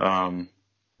 Um,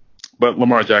 but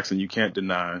Lamar Jackson, you can't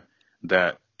deny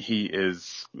that he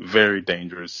is very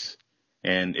dangerous.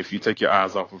 And if you take your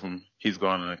eyes off of him, he's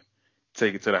going to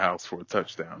take it to the house for a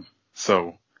touchdown.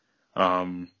 So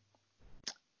um,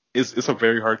 it's a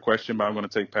very hard question, but I'm going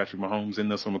to take Patrick Mahomes in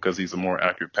this one because he's a more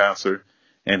accurate passer,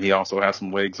 and he also has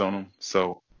some legs on him.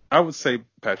 So I would say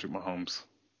Patrick Mahomes.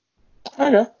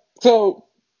 Okay. So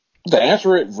to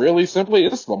answer it really simply,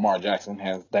 it's Lamar Jackson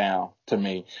hands down to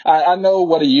me. I know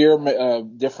what a year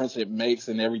difference it makes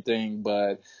and everything,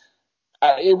 but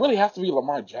it really has to be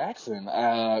Lamar Jackson.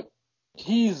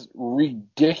 He's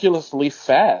ridiculously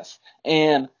fast,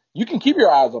 and you can keep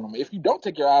your eyes on him. If you don't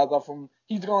take your eyes off him,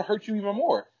 he's going to hurt you even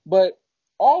more. But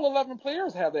all 11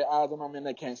 players have their eyes on him, and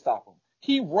they can't stop him.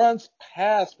 He runs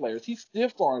past players. He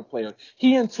stiff arms players.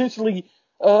 He intentionally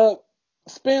uh,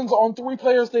 spins on 3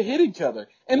 players to hit each other,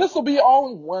 and this will be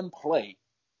all in one play.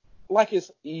 Like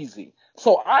it's easy.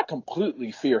 So I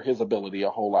completely fear his ability a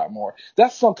whole lot more.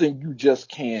 That's something you just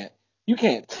can't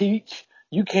teach.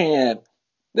 You can't.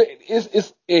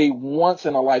 It's a once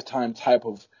in a lifetime type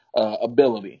of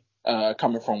ability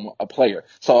coming from a player.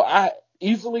 So I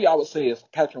would say it's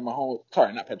Patrick Mahomes.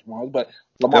 Sorry, not Patrick Mahomes, but That's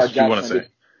Lamar what you want to Jackson.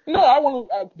 say. No, I want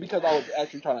to because I was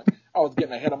actually I was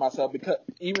getting ahead of myself because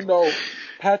even though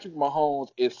Patrick Mahomes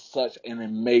is such an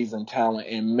amazing talent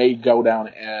and may go down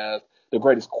as the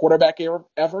greatest quarterback ever,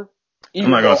 I'm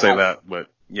even not going though to say that, but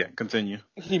yeah, continue.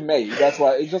 he may. That's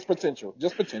why it's just potential.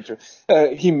 Just potential.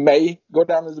 He may go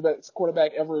down as the best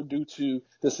quarterback ever due to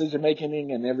decision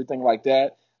making and everything like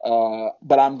that.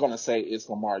 But I'm gonna say it's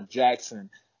Lamar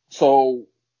Jackson. So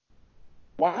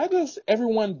why does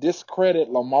everyone discredit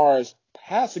Lamar's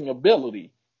passing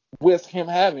ability with him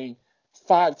having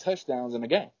 5 touchdowns in a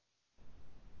game?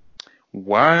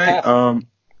 Why? Passing.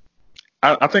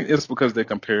 I think it's because they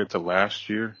compared to last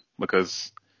year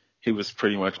because he was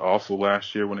pretty much awful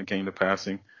last year when it came to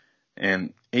passing.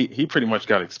 And he pretty much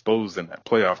got exposed in that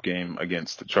playoff game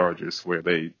against the Chargers where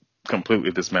they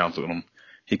completely dismantled him.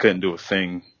 He couldn't do a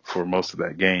thing for most of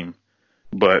that game.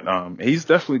 But he's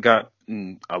definitely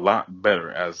gotten a lot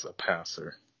better as a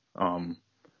passer, um,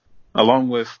 along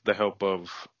with the help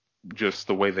of just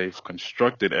the way they've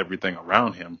constructed everything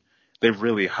around him. They've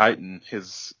really heightened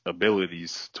his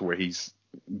abilities to where he's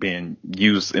being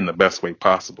used in the best way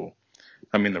possible.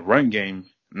 I mean, the run game,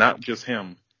 not just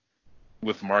him,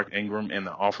 with Mark Ingram and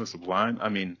the offensive line. I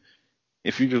mean,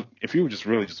 if you were just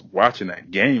really just watching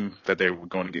that game that they were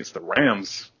going against the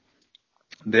Rams,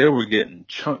 they were getting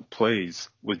chunk plays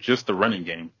with just the running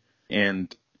game,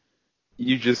 and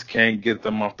you just can't get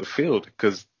them off the field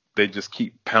because they just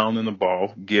keep pounding the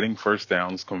ball, getting first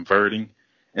downs, converting,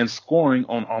 and scoring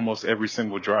on almost every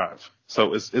single drive.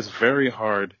 So it's very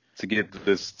hard to get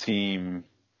this team,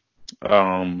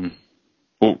 um,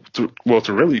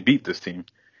 to really beat this team.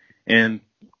 And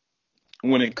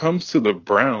when it comes to the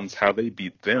Browns, how they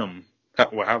beat them,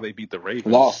 how they beat the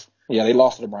Ravens. Lost. Yeah, they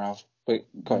lost to the Browns. Wait,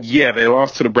 go ahead. Yeah, they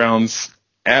lost to the Browns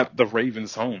at the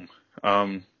Ravens' home.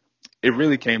 Um, it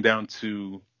really came down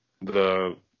to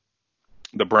the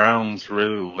the Browns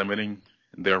really limiting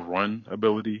their run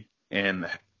ability and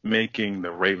making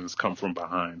the Ravens come from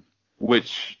behind,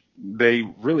 which they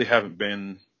really haven't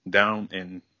been down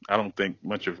in. I don't think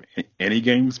much of any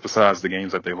games besides the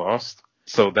games that they lost.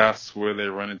 So that's where they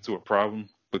run into a problem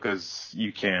because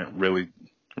you can't really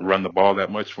run the ball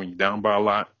that much when you're down by a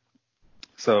lot.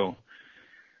 So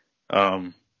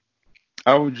um,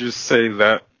 I would just say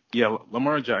that yeah,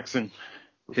 Lamar Jackson,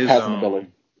 his Passing ability.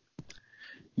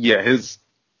 yeah his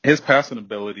passing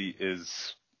ability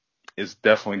is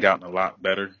definitely gotten a lot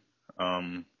better.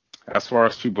 Um, as far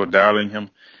as people doubting him,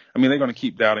 I mean they're going to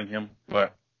keep doubting him,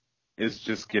 but it's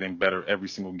just getting better every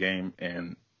single game.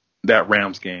 And that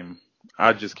Rams game,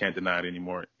 I just can't deny it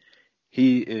anymore.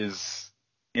 He is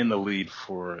in the lead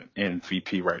for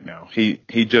MVP right now. He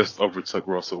just overtook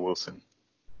Russell Wilson.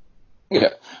 Yeah.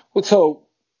 So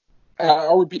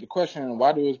I'll repeat the question: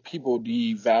 why do people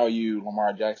devalue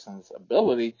Lamar Jackson's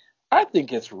ability? I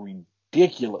think it's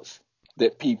ridiculous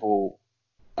that people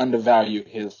undervalue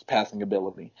his passing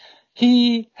ability.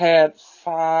 He had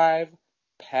 5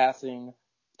 passing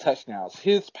touchdowns.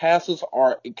 His passes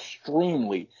are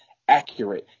extremely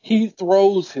accurate. He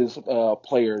throws his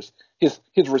players, his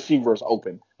receivers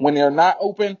open. When they're not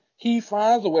open, he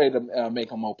finds a way to make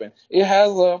them open. It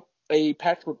has a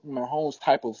Patrick Mahomes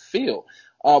type of feel.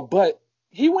 But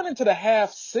he went into the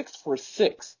half 6 for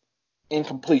 6 in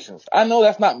completions. I know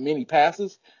that's not many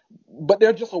passes, but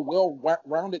they're just a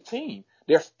well-rounded team.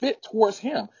 They're fit towards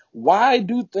him. Why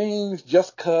do things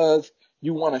just because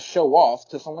you want to show off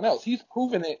to someone else? He's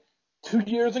proven it 2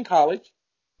 years in college,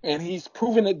 and he's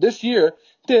proven it this year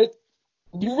that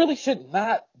you really should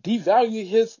not devalue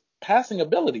his passing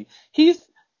ability.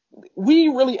 We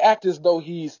really act as though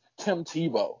he's Tim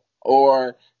Tebow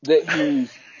or that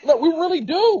he's no, we really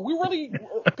do. We really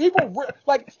people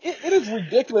like it is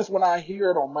ridiculous when I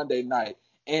hear it on Monday night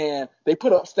and they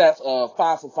put up stats of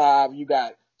 5 for 5. You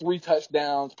got 3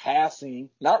 touchdowns passing,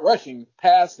 not rushing,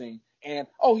 passing. And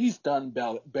oh, he's done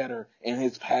better in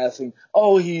his passing.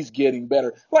 Oh, he's getting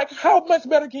better. Like, how much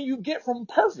better can you get from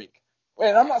perfect?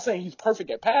 And I'm not saying he's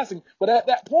perfect at passing, but at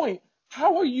that point,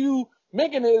 how are you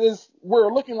making it as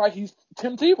we're looking like he's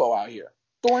Tim Tebow out here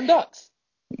throwing ducks?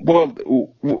 Well,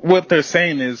 what they're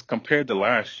saying is compared to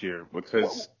last year, Well,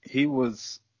 because he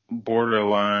was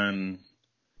borderline,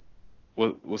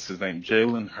 what's his name?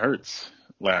 Jalen Hurts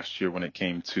last year when it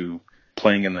came to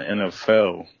playing in the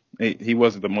NFL. He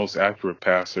wasn't the most accurate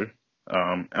passer.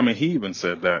 I mean, he even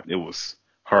said that it was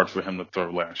hard for him to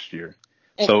throw last year.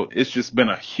 and, So it's just been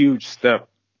a huge step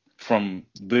from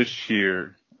this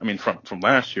year. I mean, from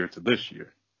last year to this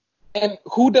year. and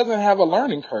who doesn't have a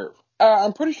learning curve?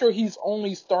 I'm pretty sure he's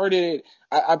only started.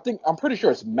 I'm pretty sure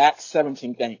it's max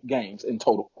 17 games in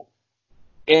total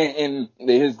in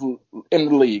the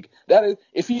league. That is,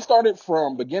 if he started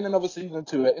from beginning of a season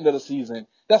to the end of the season,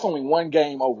 that's only one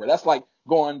game over. That's like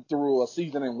going through a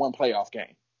season in one playoff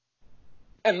game.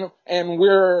 And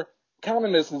we're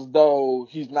counting this as though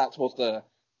he's not supposed to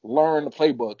learn the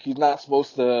playbook. He's not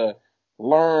supposed to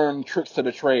learn tricks to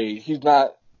the trade. He's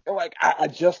not like I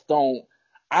just don't.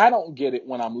 I don't get it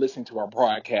when I'm listening to our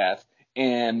broadcast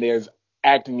and there's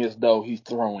acting as though he's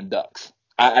throwing ducks.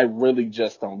 I really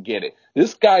just don't get it.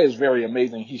 This guy is very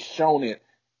amazing. He's shown it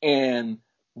in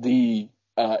the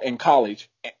in college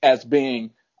as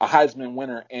being a Heisman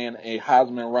winner and a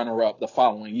Heisman runner-up the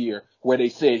following year, where they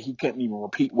said he couldn't even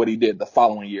repeat what he did the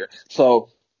following year. So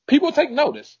people take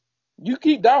notice. You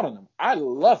keep doubting him. I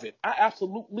love it. I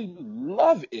absolutely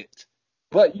love it.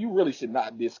 But you really should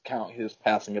not discount his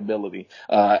passing ability.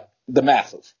 The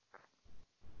masses.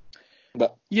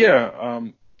 But Yeah,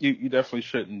 you definitely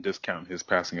shouldn't discount his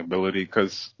passing ability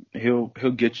because he'll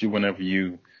get you whenever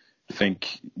you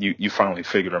think you finally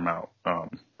figured him out.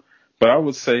 But I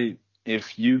would say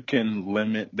if you can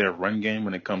limit their run game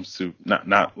when it comes to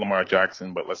not Lamar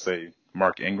Jackson, but let's say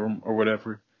Mark Ingram or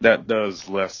whatever, that does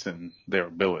lessen their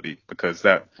ability because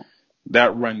that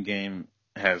run game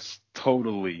has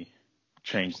totally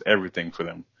changed everything for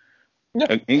them,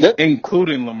 yeah,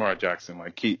 including Lamar Jackson.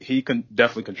 Like he can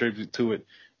definitely contribute to it,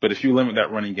 but if you limit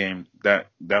that running game,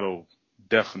 that'll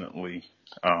definitely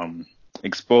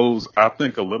expose. I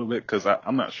think a little bit because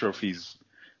I'm not sure if he's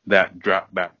that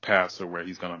drop back passer where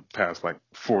he's gonna pass like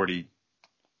 40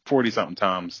 something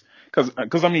times.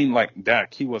 Because I mean like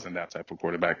Dak, he wasn't that type of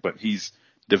quarterback, but he's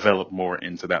developed more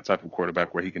into that type of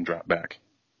quarterback where he can drop back.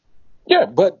 yeah,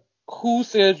 but who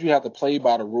says you have to play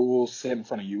by the rules set in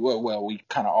front of you? Well, we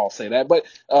kind of all say that, but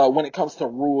when it comes to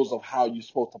rules of how you're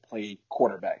supposed to play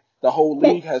quarterback, the whole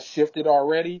Well, league has shifted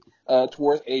already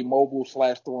towards a mobile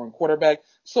slash throwing quarterback.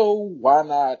 So why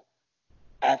not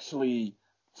actually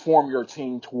form your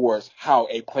team towards how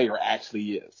a player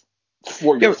actually is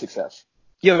for your yeah, success?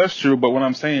 yeah, that's true. But what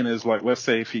I'm saying is like, let's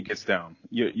say if he gets down,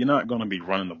 you're not going to be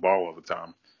running the ball all the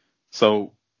time.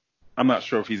 So I'm not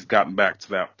sure if he's gotten back to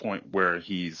that point where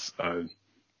he's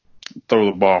throw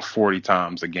the ball 40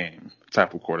 times a game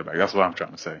type of quarterback. That's what I'm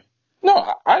trying to say.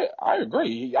 No, I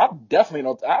agree. I definitely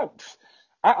don't.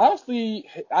 I honestly,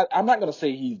 I'm not gonna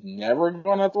say he's never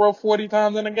gonna throw 40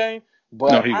 times in a game, No,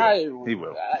 but he will. He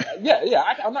will. yeah,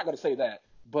 I'm not gonna say that,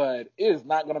 but it is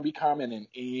not gonna be common in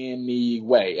any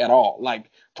way at all. Like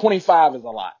 25 is a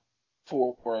lot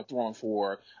for throwing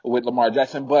for with Lamar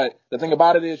Jackson, but the thing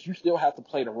about it is you still have to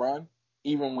play the run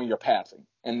even when you're passing,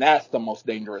 and that's the most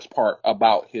dangerous part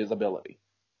about his ability.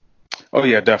 Oh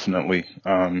yeah, definitely.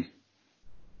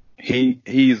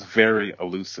 He's very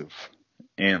elusive,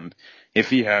 and if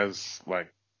he has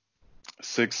like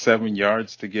 6, 7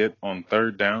 yards to get on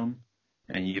third down,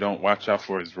 and you don't watch out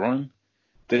for his run,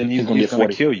 then He's gonna he's get gonna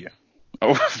 40. kill you.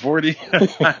 Oh, 40.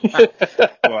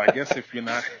 Well, I guess if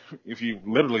you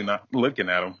literally not looking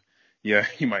at him, yeah,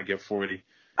 he might get 40.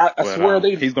 I But swear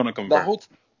he's gonna the convert. whole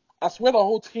I swear the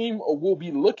whole team will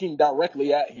be looking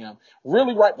directly at him,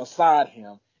 really right beside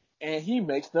him, and he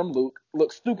makes them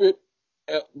look stupid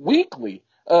weekly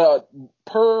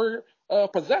per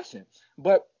possession.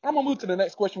 But I'm gonna move to the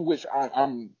next question, which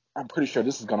I'm pretty sure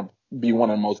this is gonna be one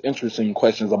of the most interesting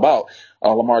questions about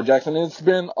Lamar Jackson. It's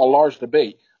been a large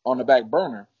debate on the back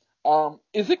burner.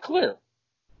 Is it clear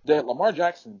that Lamar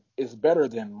Jackson is better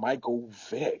than Michael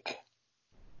Vick?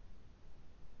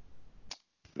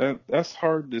 That's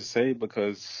hard to say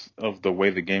because of the way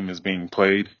the game is being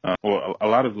played. Well, a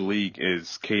lot of the league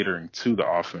is catering to the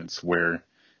offense where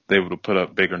they able to put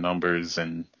up bigger numbers,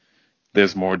 and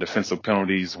there's more defensive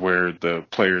penalties where the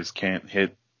players can't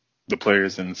hit the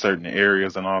players in certain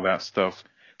areas and all that stuff.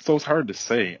 So it's hard to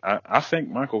say. I think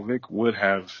Michael Vick would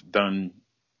have done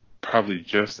probably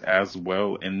just as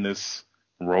well in this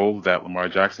role that Lamar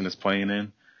Jackson is playing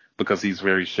in because he's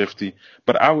very shifty.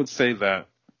 But I would say that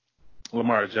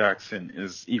Lamar Jackson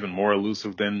is even more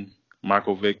elusive than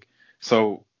Michael Vick.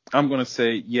 So I'm going to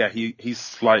say, yeah, he's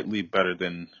slightly better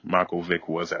than Michael Vick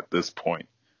was at this point.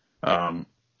 Um,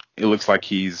 it looks like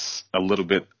he's a little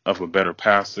bit of a better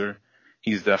passer.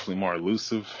 He's definitely more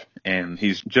elusive, and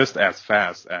he's just as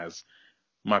fast as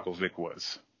Michael Vick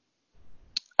was.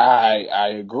 I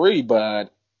agree,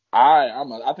 but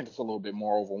I think it's a little bit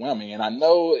more overwhelming, and I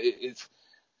know it's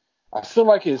I feel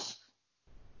like it's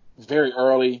very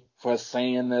early for us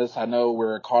saying this. I know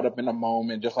we're caught up in the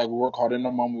moment, just like we were caught in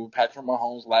the moment with Patrick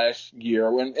Mahomes last year.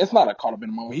 And it's not a caught up in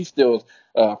the moment. He's still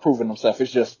proving himself.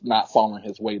 It's just not falling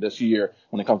his way this year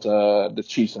when it comes to the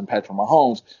Chiefs and Patrick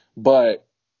Mahomes. But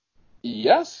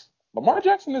yes, Lamar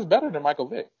Jackson is better than Michael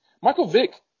Vick. Michael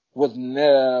Vick was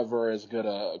never as good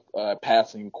a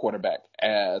passing quarterback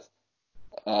as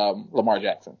Lamar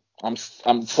Jackson. I'm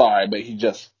sorry, but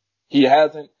he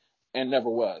hasn't and never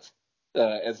was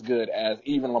as good as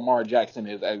even Lamar Jackson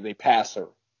is as a passer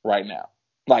right now.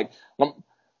 Like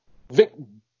Vic,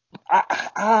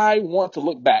 I want to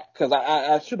look back because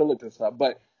I should have looked this up,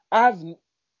 but I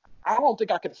don't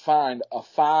think I could find a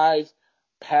five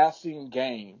passing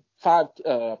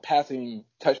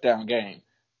touchdown game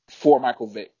for Michael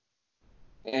Vick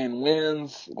and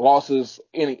wins, losses,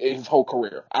 his whole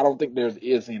career. I don't think there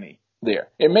is any there.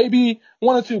 It may be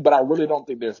one or two, but I really don't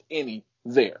think there's any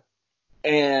there.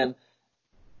 And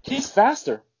he's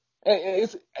faster.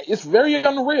 It's very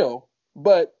unreal,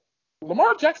 but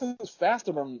Lamar Jackson is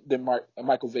faster than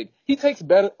Michael Vick. He take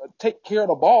care of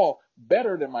the ball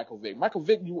better than Michael Vick. Michael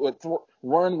Vick would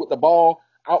run with the ball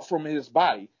out from his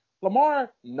body.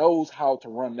 Lamar knows how to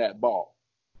run that ball,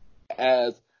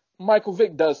 as Michael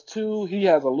Vick does too. He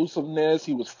has elusiveness.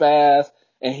 He was fast,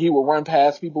 and he would run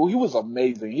past people. He was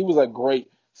amazing. He was a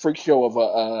great freak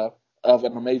show of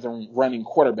an amazing running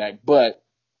quarterback. But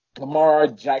Lamar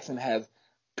Jackson has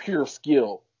pure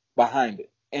skill behind it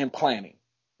and planning.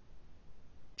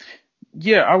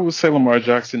 Yeah, I would say Lamar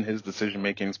Jackson, his decision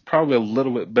making is probably a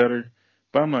little bit better,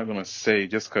 but I'm not going to say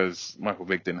just because Michael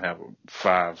Vick didn't have a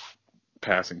 5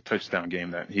 passing touchdown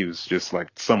game that he was just like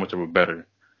so much of a better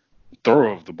thrower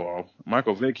of the ball.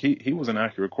 Michael Vick, he was an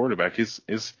accurate quarterback.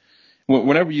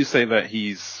 Whenever you say that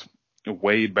he's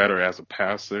way better as a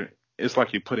passer, it's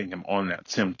like you're putting him on that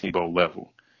Tim Tebow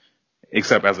level,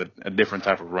 except as a different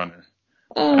type of runner.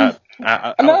 Mm,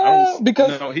 I no, was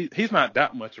because no, he's not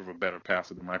that much of a better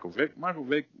passer than Michael Vick. Michael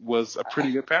Vick was a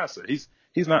pretty good passer. He's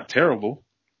not terrible.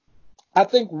 I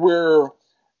think we're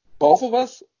both of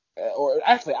us, or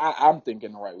actually, I'm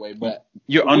thinking the right way, but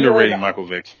You're we're in. underrating Michael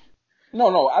Vick.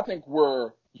 No, I think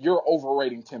you're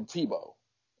overrating Tim Tebow.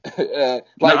 Like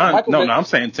No, Michael no, Vick. no. I'm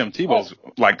saying Tim Oh Tebow's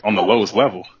like on the no, lowest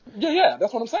level. yeah,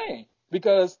 that's what I'm saying.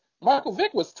 Because Michael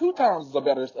Vick was 2 times a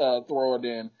better thrower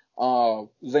than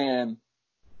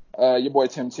your boy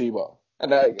Tim Tebow.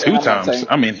 And Two I'm not times. saying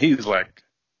I mean, he's like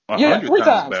a yeah, hundred three times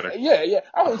times. better. Yeah.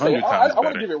 I A wouldn't say hundred times I want to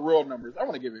better. give it real numbers. I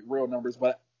want to give it real numbers,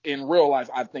 but in real life,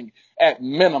 I think at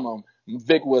minimum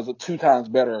Vic was a 2 times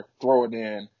better thrower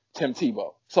than Tim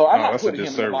Tebow. So I'm Oh, not that's a putting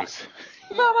him in the box. disservice.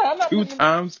 No, I'm not Two putting him.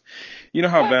 times. You know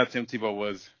how But bad Tim Tebow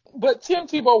was. Tim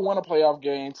Tebow won a playoff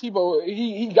game. Tebow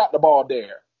he got the ball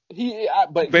there.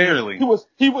 But Barely.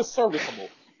 he was serviceable,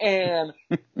 and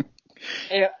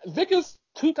Vic is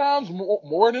 2 times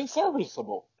more than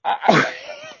serviceable.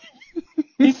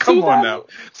 He's two Come on times. now.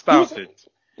 He was Stop it.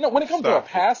 when it comes to a Stop it.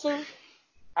 passer,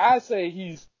 I say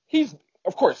he's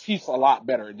of course he's a lot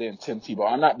better than Tim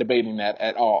Tebow. I'm not debating that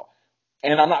at all.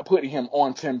 And I'm not putting him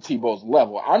on Tim Tebow's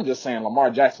level. I'm just saying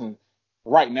Lamar Jackson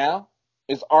right now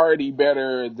is already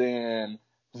better than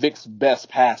Vic's best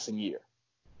passing year.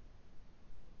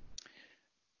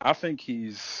 I think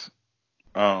he's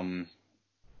um,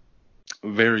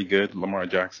 very good, Lamar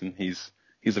Jackson. He's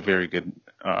a very good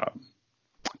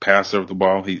passer of the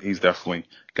ball. He's definitely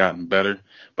gotten better,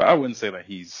 but I wouldn't say that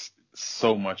he's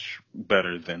so much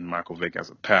better than Michael Vick as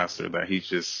a passer that he's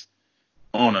just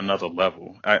on another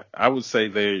level. I would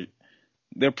say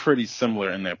they're pretty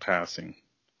similar in their passing,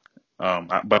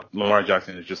 but Lamar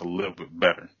Jackson is just a little bit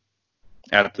better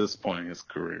at this point in his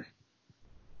career.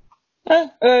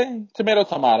 Tomato,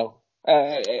 tomato.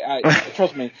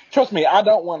 Trust me. I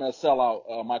don't want to sell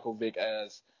out Michael Vick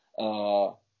as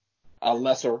a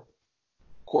lesser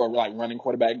running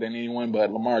quarterback than anyone, but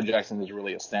Lamar Jackson is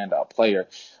really a standout player.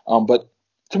 But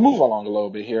to move along a little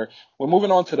bit here, we're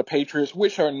moving on to the Patriots,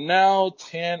 which are now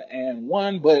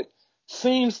 10-1, but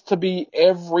seems to be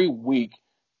every week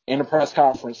in the press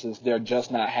conferences they're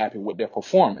just not happy with their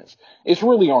performance. It's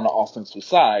really on the offensive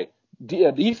side.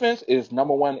 Defense is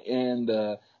number one in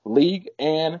the league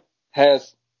and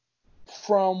has,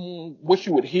 from what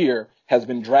you would hear, has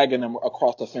been dragging them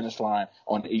across the finish line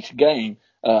on each game,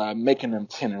 making them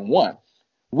 10-1.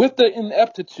 With the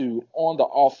ineptitude on the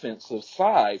offensive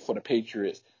side for the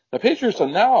Patriots are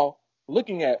now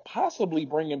looking at possibly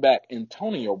bringing back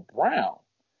Antonio Brown.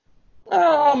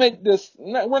 I'll make this,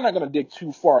 we're not going to dig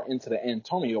too far into the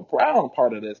Antonio Brown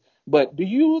part of this, but do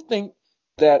you think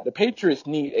that the Patriots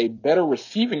need a better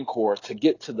receiving corps to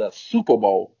get to the Super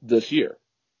Bowl this year?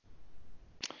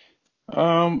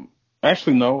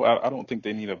 Actually, no, I don't think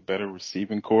they need a better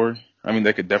receiving core. I mean,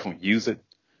 they could definitely use it,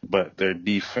 but their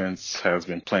defense has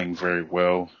been playing very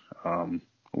well,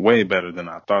 way better than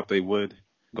I thought they would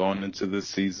going into this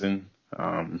season.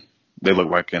 They look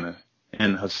like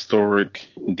an historic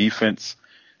defense,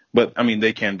 but I mean,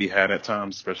 they can be had at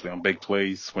times, especially on big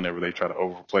plays whenever they try to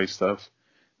overplay stuff.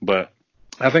 But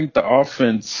I think the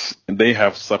offense, they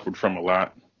have suffered from a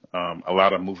lot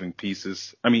of moving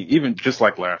pieces. I mean, even just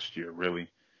like last year, really.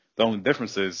 The only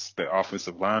difference is the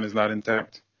offensive line is not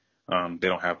intact. They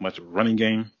don't have much of a running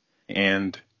game.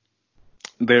 And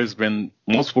there's been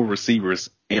multiple receivers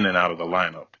in and out of the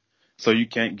lineup. So you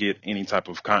can't get any type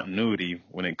of continuity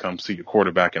when it comes to your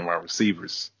quarterback and wide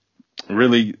receivers.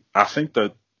 Really, I think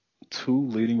the two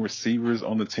leading receivers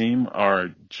on the team are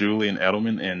Julian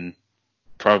Edelman and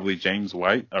probably James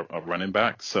White, a running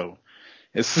back. So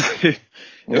it's it's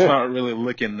not really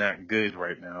looking that good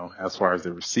right now as far as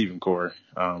the receiving core.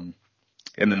 And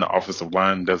then the offensive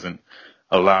line doesn't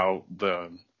allow the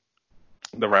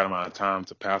right amount of time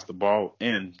to pass the ball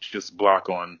and just block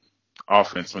on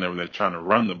offense whenever they're trying to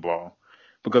run the ball.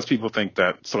 Because people think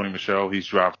that Sony Michel, he's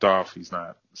dropped off, he's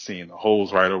not seeing the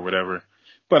holes right or whatever.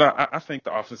 But I think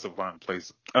the offensive line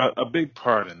plays a big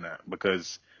part in that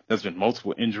because there's been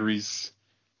multiple injuries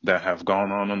that have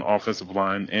gone on the offensive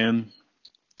line, and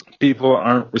people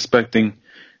aren't respecting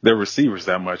their receivers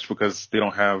that much because they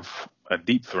don't have a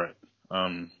deep threat.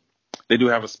 They do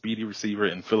have a speedy receiver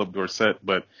in Philip Dorsett,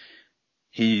 but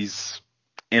he's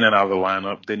in and out of the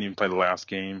lineup. Didn't even play the last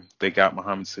game. They got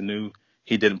Mohamed Sanu.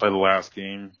 He didn't play the last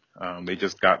game. They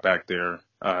just got back their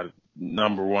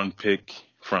number one pick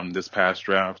from this past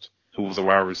draft, who was a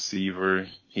wide receiver.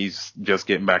 He's just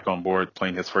getting back on board,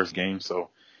 playing his first game.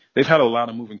 So they've had a lot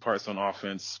of moving parts on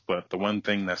offense, but the one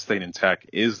thing that stayed intact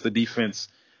is the defense.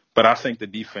 But I think the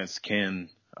defense can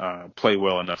play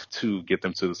well enough to get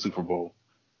them to the Super Bowl.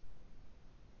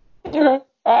 Okay.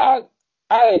 I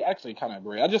actually kind of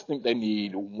agree. I just think they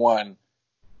need one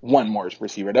more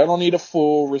receiver. They don't need a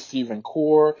full receiving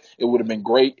core. It would have been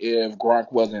great if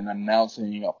Gronk wasn't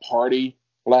announcing a party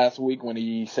last week when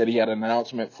he said he had an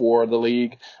announcement for the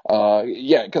league.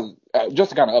 Because just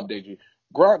to kind of update you,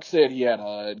 Gronk said he had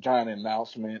a giant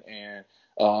announcement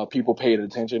and people paid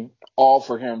attention, all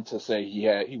for him to say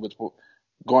he was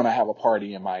going to have a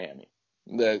party in Miami.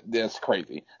 That's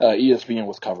crazy. ESPN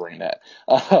was covering that,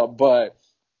 but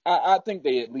I think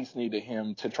they at least needed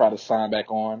him to try to sign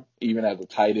back on, even as a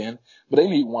tight end. But they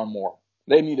need one more.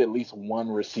 They need at least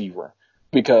one receiver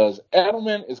because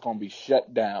Edelman is going to be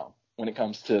shut down when it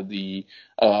comes to the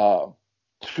playoffs.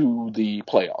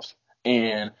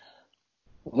 And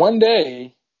one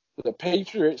day, the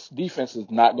Patriots defense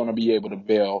is not going to be able to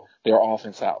bail their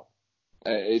offense out.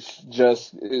 It's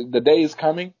just the day is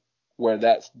coming where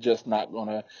that's just not going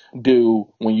to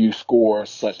do when you score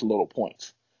such little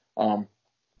points.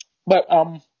 But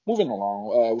moving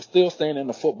along, we're still staying in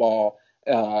the football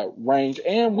range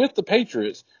and with the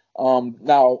Patriots.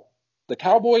 Now, the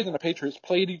Cowboys and the Patriots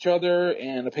played each other,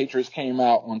 and the Patriots came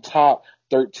out on top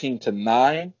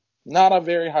 13-9. Not a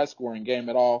very high scoring game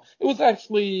at all. It was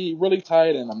actually really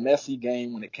tight and a messy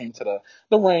game when it came to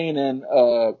the rain and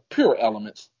pure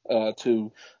elements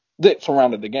that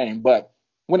surrounded the game. But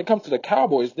when it comes to the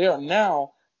Cowboys, they are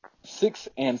now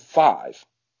 6-5,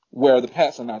 where the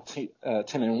Pats are now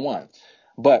 10-1.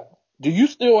 But do you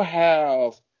still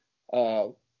have uh,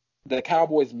 the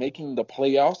Cowboys making the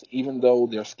playoffs, even though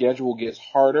their schedule gets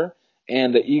harder,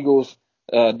 and the Eagles,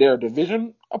 their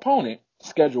division opponent,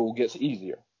 schedule gets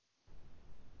easier?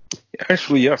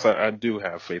 Actually, yes, I do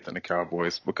have faith in the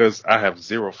Cowboys because I have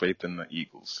zero faith in the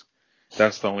Eagles.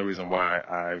 That's the only reason why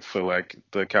I feel like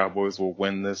the Cowboys will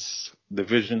win this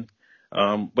division.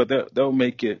 But they'll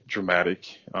make it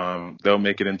dramatic. They'll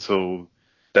make it until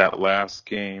that last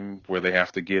game where they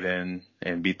have to get in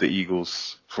and beat the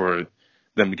Eagles for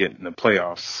them to get in the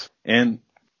playoffs. And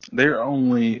they're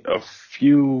only a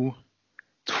few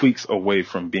tweaks away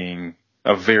from being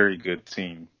a very good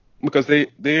team because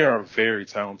they are very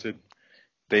talented.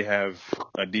 They have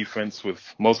a defense with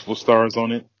multiple stars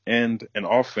on it and an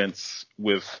offense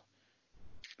with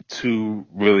two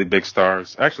really big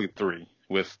stars, actually three,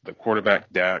 with the quarterback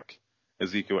Dak,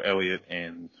 Ezekiel Elliott,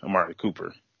 and Amari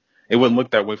Cooper. It wouldn't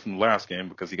look that way from the last game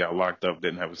because he got locked up,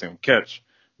 didn't have a single catch.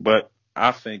 But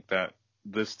I think that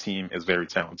this team is very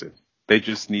talented. They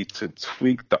just need to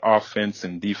tweak the offense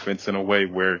and defense in a way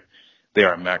where they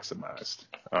are maximized.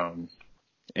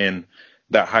 And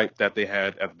that hype that they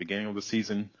had at the beginning of the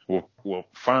season will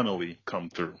finally come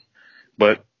through.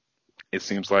 But it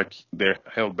seems like they're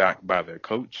held back by their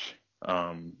coach,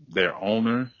 their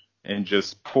owner, and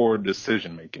just poor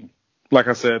decision making. Like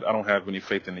I said, I don't have any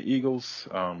faith in the Eagles.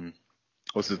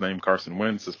 What's his name? Carson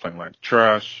Wentz is playing like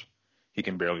trash. He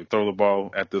can barely throw the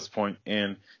ball at this point,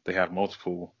 and they have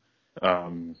multiple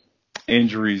um,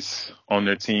 injuries on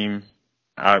their team.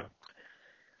 I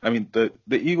I mean, the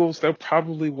Eagles, they'll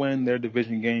probably win their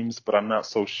division games, but I'm not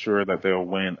so sure that they'll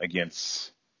win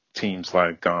against teams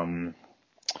like, let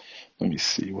me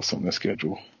see, what's on their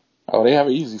schedule. Oh, they have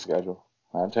an easy schedule.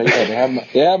 I'll tell you that.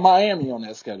 They have Miami on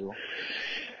that schedule.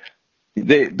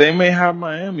 They may have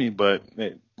Miami, but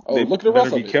Oh, they look at the better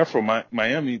rest be of it. careful.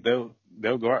 Miami, they'll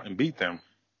go out and beat them.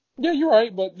 Yeah, you're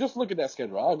right, but just look at that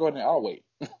schedule. I'll go ahead and I'll wait.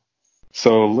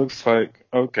 So it looks like,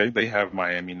 okay, they have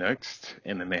Miami next,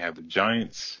 and then they have the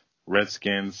Giants,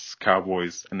 Redskins,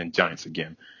 Cowboys, and then Giants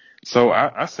again. So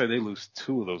I say they lose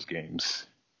two of those games.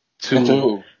 And to Two,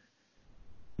 who?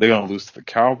 they're going to lose to the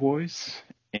Cowboys,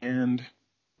 and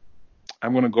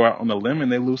I'm going to go out on a limb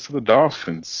and they lose to the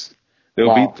Dolphins.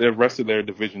 They'll beat Wow. the rest of their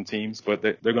division teams, but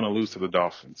they're going to lose to the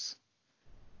Dolphins.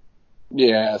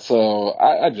 Yeah, so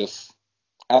I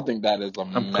think that is a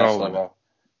I'm mess of calling it. a.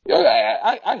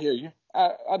 Yeah, I hear you.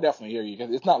 I definitely hear you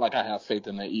because it's not like I have faith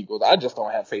in the Eagles. I just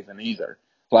don't have faith in either.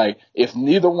 Like if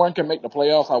neither one can make the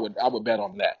playoffs, I would bet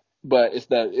on that. But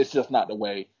it's just not the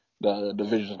way the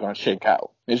division is going to shake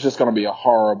out. It's just going to be a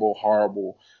horrible,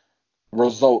 horrible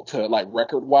result to like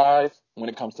record wise when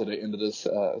it comes to the end of this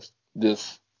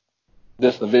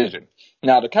this division.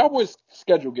 Now the Cowboys'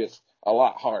 schedule gets a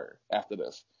lot harder after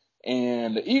this,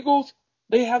 and the Eagles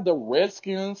they have the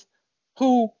Redskins,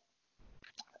 who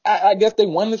I guess they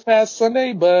won this past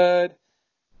Sunday, but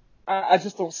I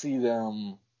just don't see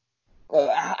them.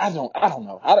 I don't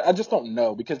know. I just don't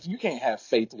know because you can't have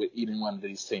faith with either one of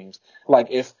these teams. Like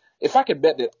if I could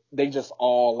bet that they just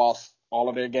all lost all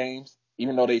of their games,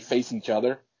 even though they face each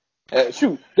other,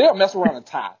 shoot, they'll mess around and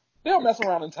tie. They'll mess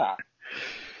around and tie.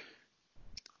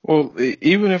 Well,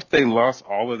 even if they lost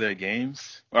all of their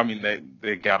games, I mean,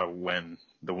 they got to win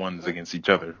the ones against each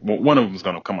other. Well, one of them is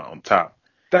going to come out on top.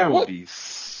 That would What be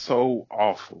so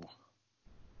awful.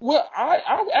 Well,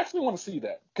 I actually want to see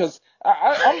that because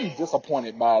I'm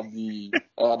disappointed by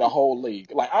the whole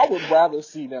league. Like I would rather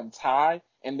see them tie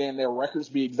and then their records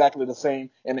be exactly the same,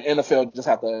 and the NFL just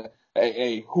have to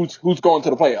hey who's going to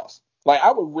the playoffs. Like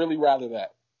I would really rather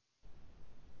that.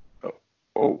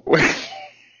 Oh,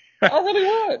 I really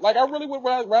would. Like I really would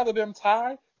rather them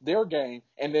tie their game,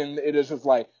 and then it is just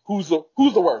like who's the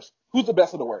worst, who's the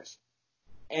best of the worst.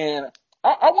 And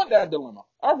I want that dilemma.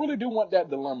 I really do want that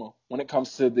dilemma when it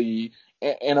comes to the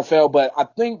NFL. But I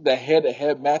think the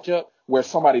head-to-head matchup where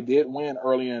somebody did win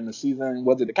earlier in the season,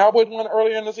 was it the Cowboys won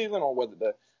earlier in the season or was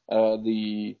it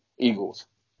the Eagles?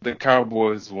 the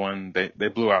Cowboys won. They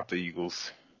blew out the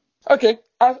Eagles. Okay.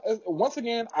 Once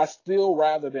again, I still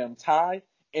rather them tie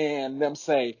and them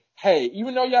say, hey,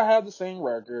 even though y'all have the same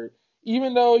record,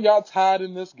 even though y'all tied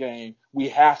in this game, we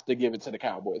have to give it to the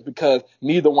Cowboys because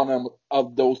neither one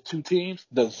of those two teams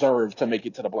deserve to make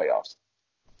it to the playoffs.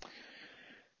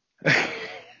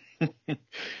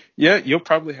 Yeah, you'll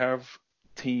probably have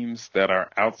teams that are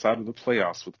outside of the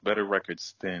playoffs with better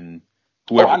records than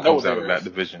Oh, whoever I know comes out of there that is.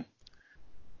 division.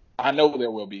 I know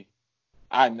there will be.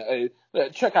 I know.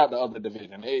 Check out the other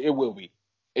division. It will be.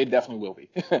 It definitely will be.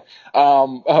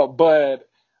 But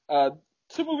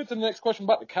to move into the next question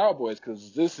about the Cowboys,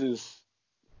 because this is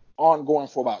ongoing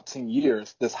for about 10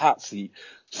 years, this hot seat.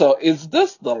 So is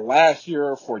this the last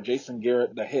year for Jason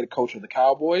Garrett, the head coach of the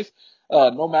Cowboys,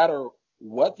 no matter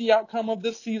what the outcome of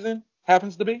this season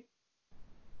happens to be?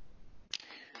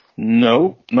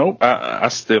 Nope. I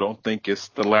still don't think it's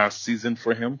the last season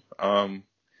for him.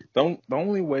 The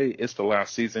only way it's the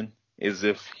last season is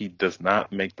if he does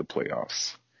not make the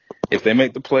playoffs. If they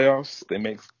make the playoffs, they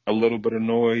make a little bit of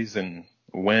noise and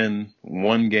win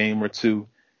one game or two,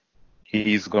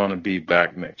 he's going to be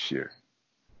back next year.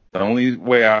 The only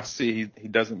way I see he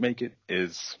doesn't make it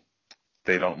is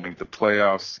they don't make the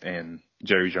playoffs and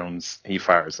Jerry Jones, he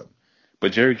fires him.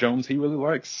 But Jerry Jones, he really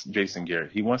likes Jason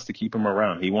Garrett. He wants to keep him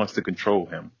around. He wants to control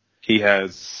him. He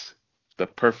has the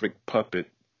perfect puppet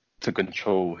to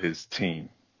control his team.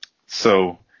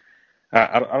 So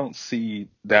I don't see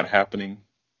that happening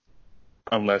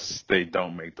unless they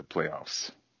don't make the playoffs.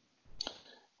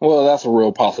 Well, that's a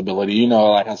real possibility.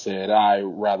 Like I said, I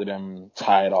rather them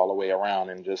tie it all the way around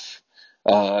and just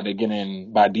they get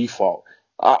in by default.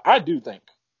 I do think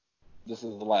this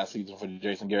is the last season for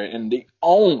Jason Garrett, and the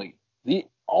only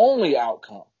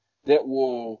outcome that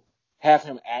will have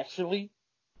him actually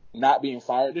not being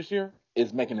fired this year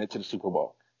is making it to the Super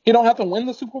Bowl. He don't have to win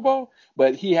the Super Bowl,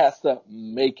 but he has to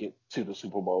make it to the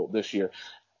Super Bowl this year.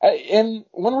 And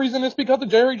one reason is because of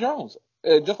Jerry Jones.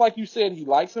 Just like you said, he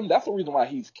likes him. That's the reason why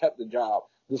he's kept the job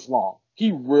this long.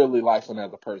 He really likes him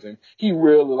as a person. He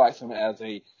really likes him as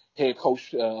a head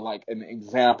coach, like an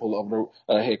example of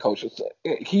the head coach.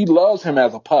 He loves him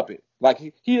as a puppet. Like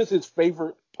he is his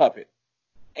favorite puppet.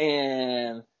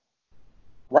 And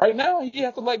right now, he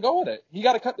has to let go of that. He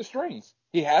got to cut the strings.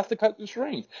 He has to cut the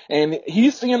strings, and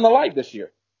he's seeing the light this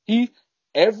year.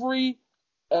 Every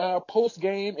post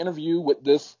game interview with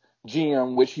this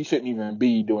GM, which he shouldn't even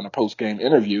be doing a post game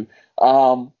interview,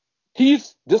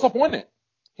 he's disappointed.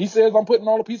 He says, "I'm putting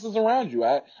all the pieces around you.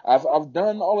 I've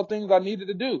done all the things I needed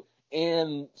to do."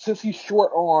 And since he's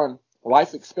short on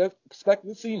life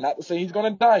expectancy, not to say he's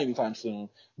going to die anytime soon,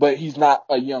 but he's not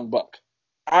a young buck.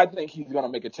 I think he's going to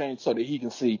make a change so that he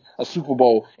can see a Super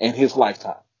Bowl in his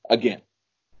lifetime again.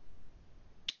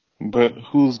 But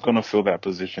who's going to fill that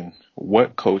position?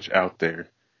 What coach out there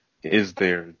is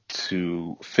there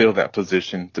to fill that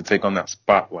position, to take on that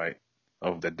spotlight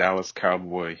of the Dallas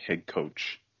Cowboy head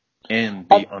coach and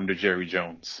be under Jerry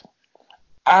Jones?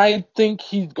 I think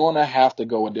he's going to have to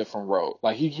go a different road.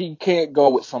 Like, he can't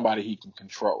go with somebody he can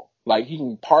control. Like, he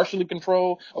can partially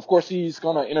control. Of course, he's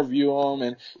going to interview him,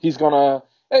 and he's going to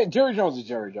 – hey, Jerry Jones is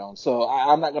Jerry Jones, so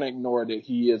I'm not going to ignore that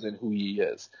he isn't who he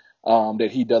is, that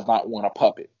he does not want a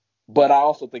puppet. But I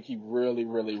also think he really,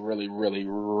 really, really, really,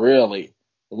 really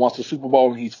wants the Super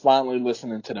Bowl, and he's finally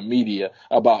listening to the media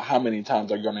about how many times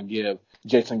they're going to give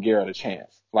Jason Garrett a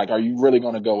chance. Like, are you really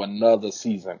going to go another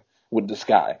season with this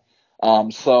guy?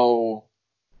 So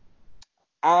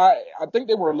I think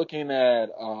they were looking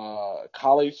at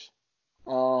college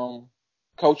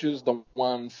coaches, the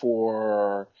one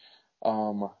for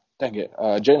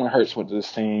Jalen Hurts with this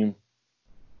team.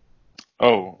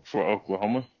 Oh, for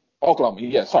Oklahoma? Oklahoma,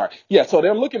 yeah, sorry. Yeah, so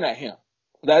they're looking at him.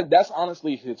 That's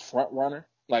honestly his front runner.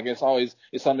 Like, it's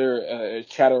under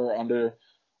chatter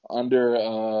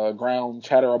under ground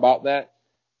chatter about that.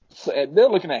 So they're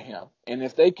looking at him, and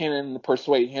if they can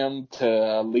persuade him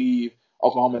to leave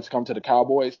Oklahoma to come to the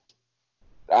Cowboys,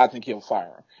 I think he'll fire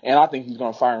him. And I think he's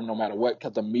going to fire him no matter what,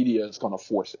 because the media is going to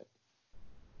force it.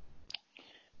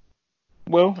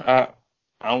 Well, I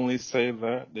only say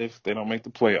that if they don't make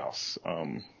the playoffs.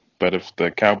 But if the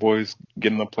Cowboys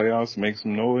get in the playoffs, make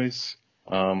some noise,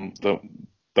 the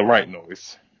right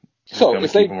noise, he's So going to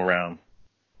keep them around.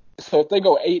 So if they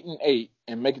go 8-8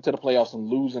 and make it to the playoffs and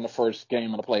lose in the first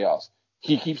game of the playoffs,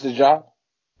 he keeps his job?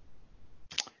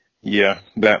 Yeah,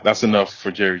 that's enough for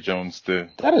Jerry Jones to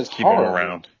That is keep him horrible.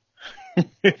 around.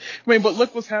 I mean, but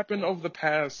look what's happened over the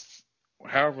past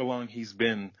however long he's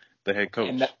been the head coach.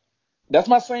 And that's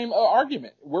my same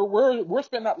argument. We're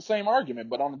spitting out the same argument,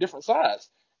 but on different sides.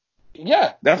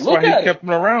 Yeah, that's look why he at kept it.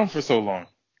 him around for so long.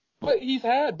 But he's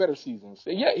had better seasons.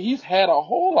 Yeah, he's had a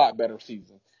whole lot better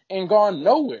seasons and gone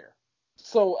nowhere.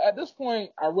 So at this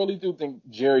point, I really do think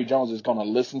Jerry Jones is going to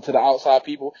listen to the outside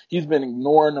people. He's been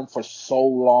ignoring them for so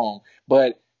long.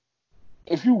 But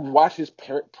if you watch his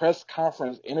press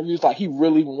conference interviews, like, he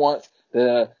really wants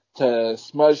the to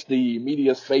smudge the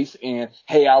media's face and,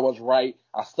 hey, I was right.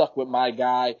 I stuck with my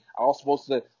guy. I was supposed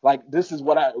to, like, this is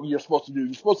what you're supposed to do.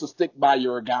 You're supposed to stick by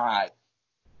your guy.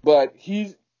 But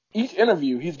each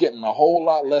interview, he's getting a whole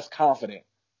lot less confident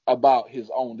about his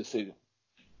own decision.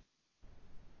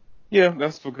 Yeah,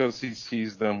 that's because he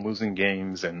sees them losing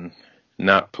games and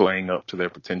not playing up to their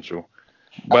potential.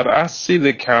 But I see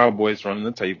the Cowboys running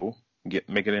the table,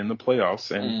 making it in the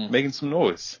playoffs, and making some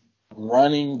noise.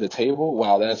 Running the table?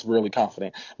 Wow, that's really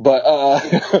confident. But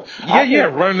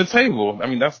running the table. I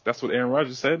mean, that's what Aaron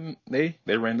Rodgers said. And they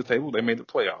ran the table. They made the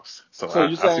playoffs. So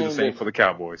I see the same for the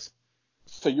Cowboys.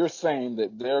 So you're saying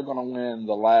that they're going to win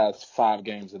the last 5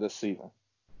 games of this season,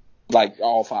 like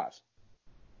all 5?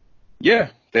 Yeah,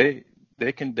 they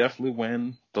can definitely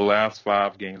win the last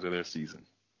 5 games of their season.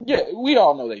 Yeah, we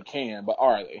all know they can, but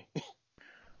are they?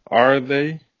 Are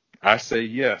they? I say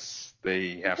yes.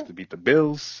 They have to beat the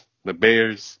Bills, the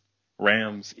Bears,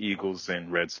 Rams, Eagles,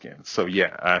 and Redskins. So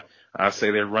yeah, I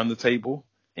say they run the table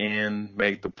and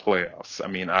make the playoffs. I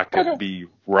mean, I could be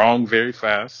wrong very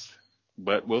fast,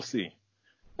 but we'll see.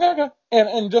 Okay.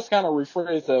 And just kind of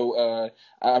rephrase, so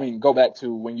go back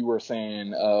to when you were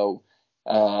saying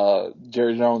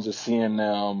Jerry Jones is seeing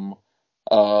them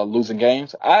losing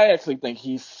games. I actually think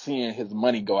he's seeing his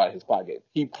money go out of his pocket.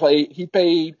 He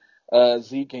paid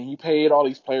Zeke, and he paid all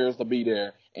these players to be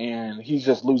there, and he's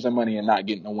just losing money and not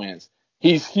getting the wins.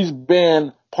 He's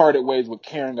been parted ways with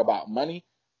caring about money,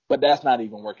 but that's not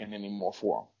even working anymore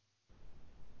for him.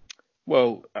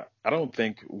 Well, I don't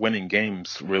think winning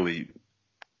games really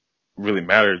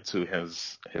mattered to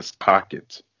his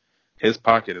pocket. His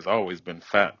pocket has always been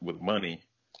fat with money.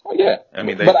 Oh yeah, I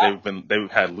mean they've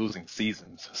had losing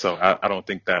seasons, so I don't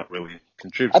think that really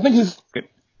contributes. I think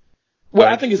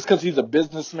I think it's because he's a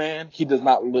businessman. He does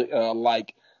not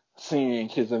like seeing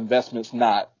his investments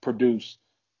not produce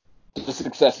the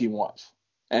success he wants,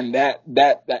 and that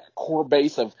core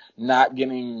base of not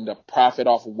getting the profit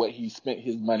off of what he spent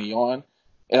his money on,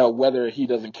 whether he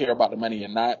doesn't care about the money or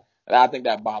not, I think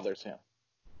that bothers him.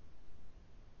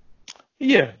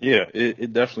 Yeah,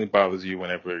 it definitely bothers you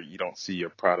whenever you don't see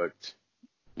your product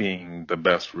being the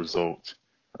best result.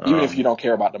 Even if you don't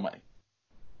care about the money.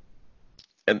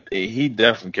 And he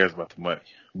definitely cares about the money,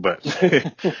 but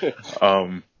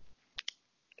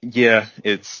yeah,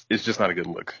 it's just not a good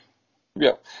look.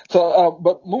 Yeah. So,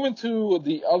 but moving to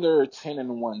the other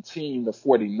 10-1 team, the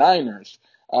 49ers,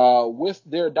 with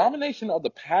their domination of the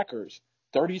Packers,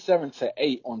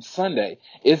 37-8 on Sunday,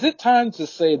 is it time to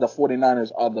say the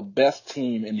 49ers are the best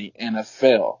team in the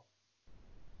NFL?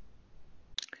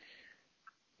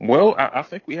 Well, I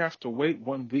think we have to wait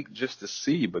 1 week just to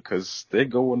see because they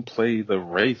go and play the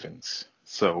Ravens.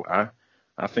 So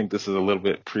I think this is a little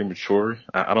bit premature.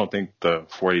 I don't think the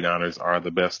 49ers are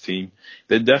the best team.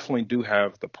 They definitely do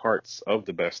have the parts of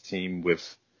the best team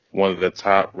with one of the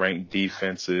top ranked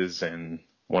defenses and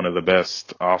one of the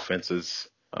best offenses,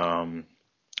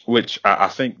 which I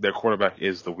think their quarterback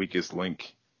is the weakest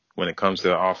link when it comes to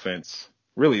the offense,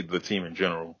 really the team in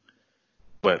general.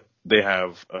 But they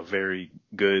have a very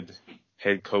good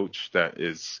head coach that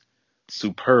is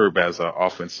superb as an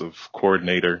offensive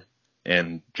coordinator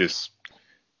and just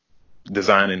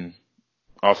designing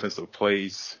offensive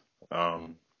plays.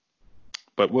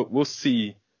 But we'll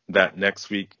see that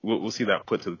next week. We'll see that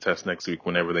put to the test next week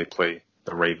whenever they play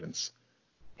the Ravens.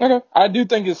 Okay. I do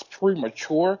think it's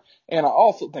premature, and I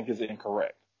also think it's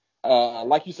incorrect.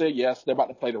 Like you said, yes, they're about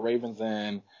to play the Ravens,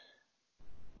 and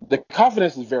the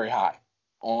confidence is very high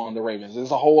on the Ravens. It's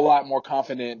a whole lot more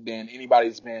confident than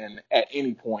anybody's been at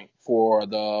any point for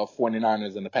the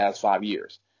 49ers in the past 5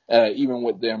 years. Even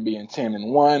with them being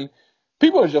 10-1,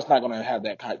 people are just not going to have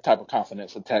that type of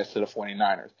confidence attached to the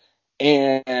 49ers.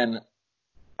 And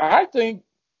I think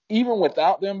even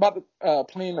without them about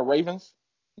playing the Ravens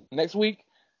next week,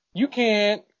 you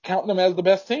can't count them as the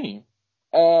best team.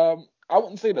 I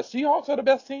wouldn't say the Seahawks are the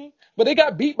best team, but they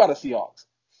got beat by the Seahawks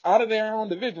out of their own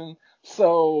division.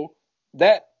 So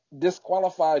that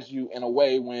disqualifies you in a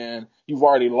way when you've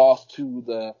already lost to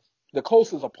the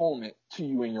closest opponent to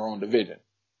you in your own division.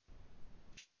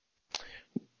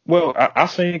 Well, I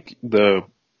think the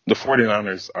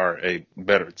 49ers are a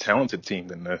better talented team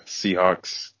than the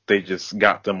Seahawks. They just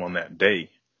got them on that day.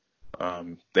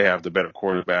 They have the better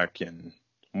quarterback and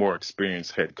more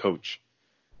experienced head coach.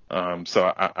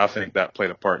 So I think that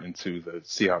played a part into the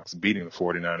Seahawks beating the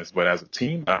 49ers. But as a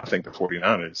team, I think the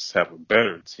 49ers have a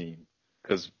better team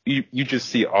because you just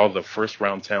see all the first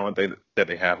round talent that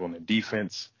they have on the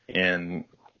defense and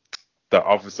the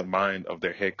offensive mind of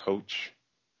their head coach,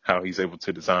 how he's able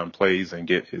to design plays and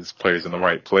get his players in the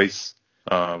right place.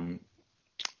 And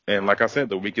And like I said,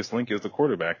 the weakest link is the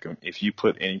quarterback. If you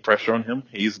put any pressure on him,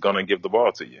 he's gonna give the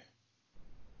ball to you.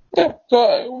 Yeah,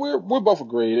 so we're both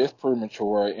agreed it's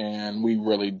premature, and we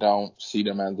really don't see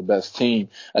them as the best team.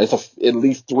 At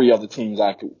least three other teams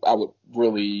I would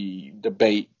really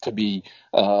debate to be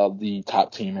the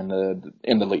top team in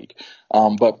the league.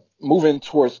 But moving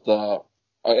towards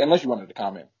unless you wanted to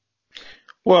comment.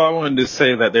 Well, I wanted to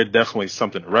say that they're definitely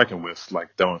something to reckon with.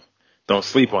 Like, don't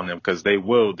sleep on them because they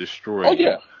will destroy Oh you.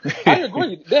 yeah, I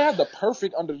agree. They have the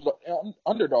perfect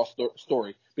underdog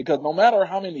story because no matter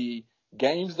how many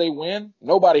games they win,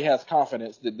 nobody has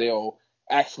confidence that they'll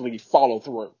actually follow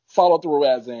through. Follow through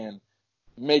as in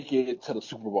make it to the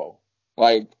Super Bowl.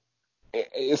 Like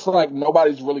it's like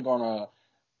nobody's really gonna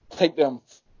take them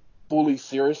fully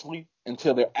seriously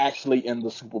until they're actually in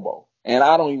the Super Bowl. And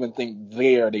I don't even think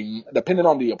they depending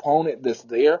on the opponent that's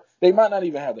there, they might not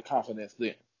even have the confidence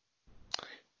then.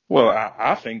 Well,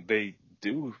 I think they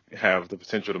do have the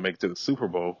potential to make it to the Super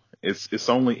Bowl. It's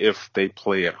only if they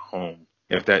play at home,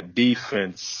 if that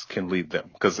defense can lead them,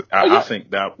 because Oh I yeah,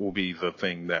 think that will be the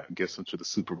thing that gets them to the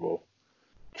Super Bowl.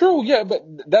 true, yeah, but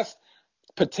that's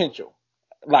potential.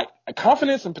 Like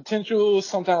confidence and potential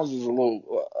sometimes is a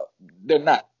little, they're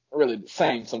not really the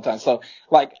same sometimes. So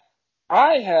like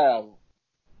I have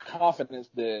confidence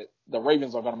that the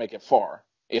Ravens are going to make it far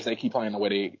if they keep playing the way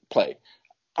they play.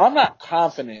 I'm not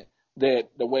confident that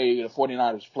the way the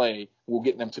 49ers play will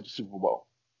get them to the Super Bowl.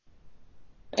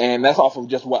 And that's off of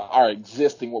just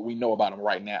what we know about them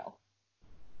right now.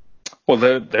 Well,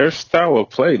 their style of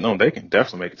play, no, they can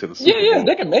definitely make it to the Yeah, Super yeah, Bowl.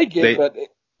 they can make it, They but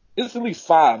it's at least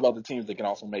five other teams that can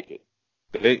also make it.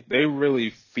 they really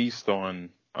feast on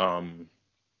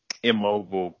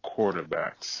immobile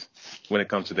quarterbacks when it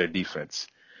comes to their defense.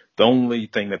 The only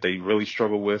thing that they really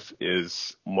struggle with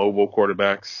is mobile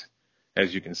quarterbacks,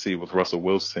 as you can see with Russell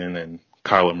Wilson and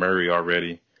Kyler Murray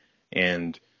already.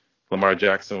 And Lamar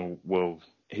Jackson will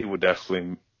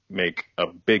definitely make a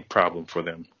big problem for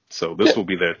them. So this Yeah, will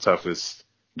be their toughest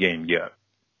game yet.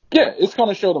 yeah, it's going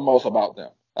to show the most about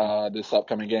them this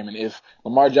upcoming game. And if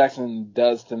Lamar Jackson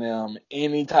does to them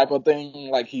any type of thing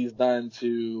like he's done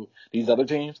to these other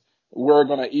teams, we're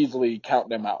going to easily count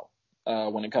them out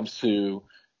when it comes to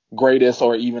greatest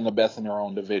or even the best in their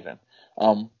own division.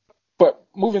 Um, but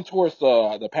moving towards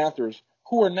the Panthers,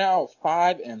 who are now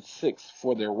 5-6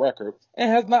 for their record and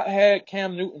has not had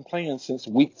Cam Newton playing since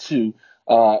week 2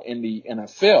 in the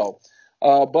NFL.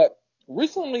 But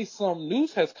recently, some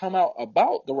news has come out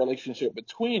about the relationship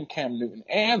between Cam Newton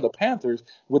and the Panthers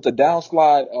with the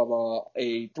downslide of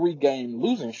a 3-game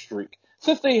losing streak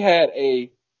since they had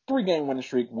a 3-game winning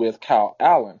streak with Kyle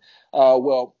Allen.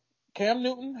 Well, Cam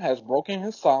Newton has broken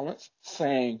his silence,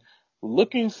 saying,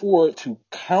 looking forward to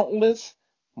countless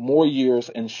more years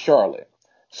in Charlotte.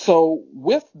 So,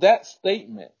 with that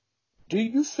statement, do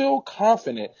you feel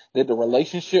confident that the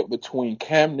relationship between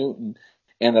Cam Newton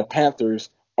and the Panthers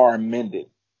are mended?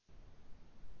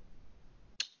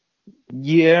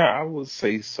 Yeah, I would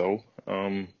say so.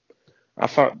 I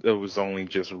thought there was only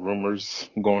just rumors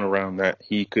going around that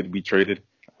he could be traded.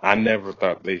 I never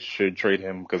thought they should trade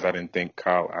him because I didn't think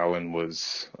Kyle Allen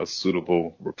was a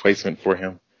suitable replacement for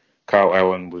him. Kyle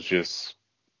Allen was just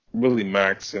really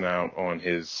maxing out on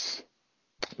his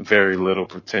very little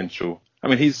potential. I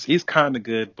mean, he's kind of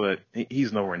good, but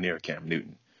he's nowhere near Cam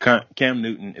Newton. Cam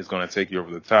Newton is going to take you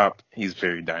over the top. He's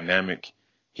very dynamic.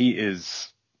 He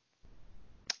is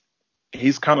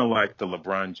he's kind of like the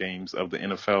LeBron James of the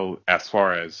NFL as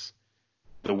far as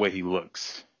the way he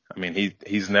looks. I mean,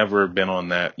 he's never been on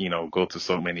that, go to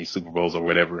so many Super Bowls or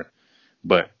whatever.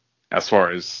 But as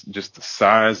far as just the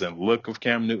size and look of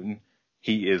Cam Newton,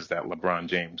 he is that LeBron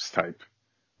James type.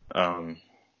 Um,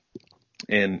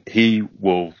 and he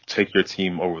will take your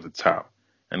team over the top.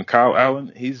 And Kyle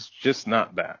Allen, he's just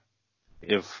not that.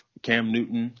 If Cam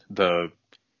Newton, the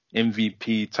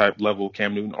MVP type level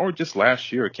Cam Newton, or just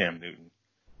last year Cam Newton,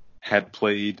 had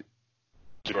played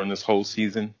during this whole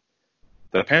season,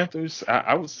 the Panthers,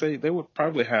 I would say they would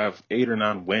probably have 8 or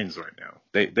 9 wins right now.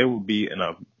 They would be in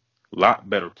a lot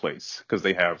better place because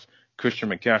they have Christian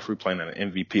McCaffrey playing at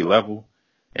an MVP level,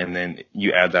 and then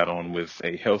you add that on with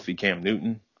a healthy Cam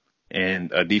Newton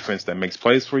and a defense that makes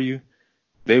plays for you.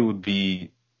 They would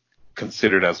be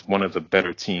considered as one of the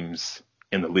better teams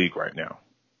in the league right now.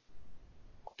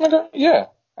 Okay, yeah,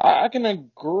 I can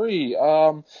agree.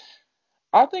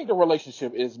 I think the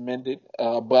relationship is mended,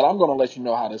 but I'm going to let you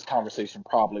know how this conversation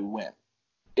probably went.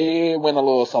 It went a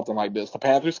little something like this. The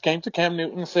Panthers came to Cam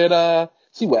Newton and said,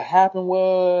 see what happened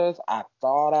was I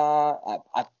thought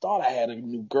I had a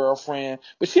new girlfriend,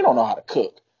 but she don't know how to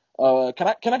cook.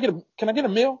 Can I get a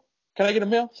meal? Can I get a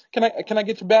meal? Can I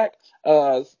get you back?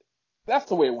 That's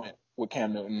the way it went with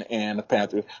Cam Newton and the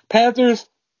Panthers. Panthers,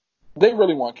 they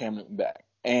really want Cam Newton back,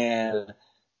 and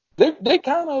they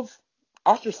kind of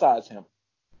ostracized him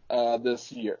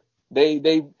this year. They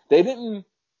didn't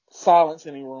silence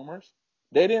any rumors.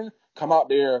 They didn't come out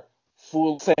there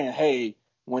full saying, "Hey,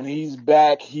 when he's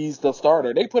back, he's the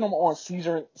starter." They put him on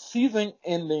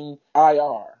season-ending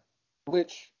IR,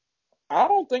 which I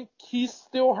don't think he's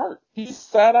still hurt. He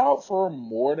sat out for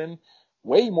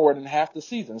way more than half the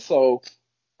season. So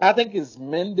I think it's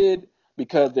mended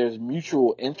because there's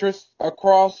mutual interest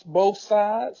across both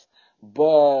sides.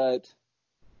 But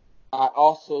I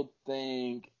also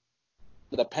think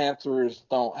the Panthers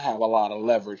don't have a lot of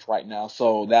leverage right now.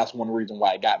 So that's one reason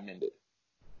why it got mended.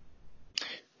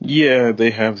 Yeah,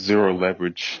 they have zero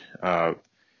leverage.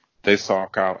 They saw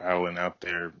Kyle Allen out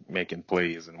there making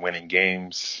plays and winning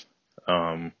games.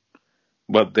 Um,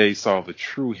 but they saw the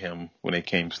true him when it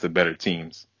came to the better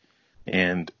teams.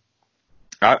 And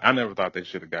I never thought they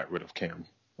should have got rid of Cam.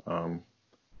 Um,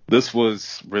 this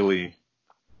was really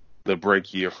the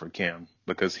break year for Cam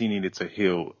because he needed to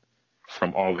heal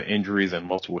from all the injuries and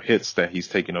multiple hits that he's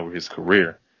taken over his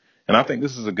career. And I think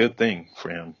this is a good thing for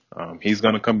him. He's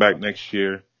going to come back next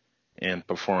year and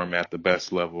perform at the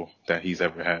best level that he's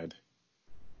ever had.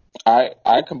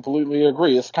 I completely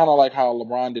agree. It's kind of like how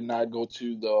LeBron did not go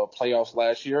to the playoffs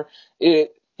last year.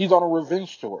 He's on a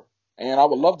revenge tour, and I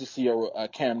would love to see a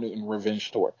Cam Newton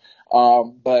revenge tour.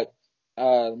 But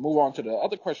move on to the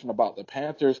other question about the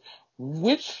Panthers.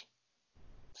 Which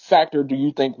factor do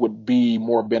you think would be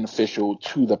more beneficial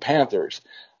to the Panthers?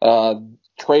 Uh,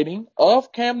 Trading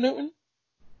of Cam Newton,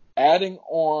 adding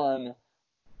on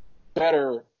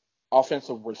better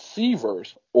offensive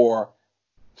receivers, or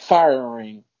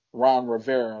firing Ron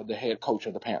Rivera, the head coach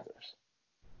of the Panthers?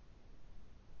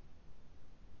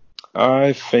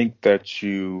 I think that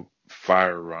you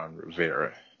fire Ron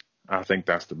Rivera. I think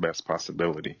that's the best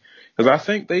possibility because I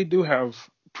think they do have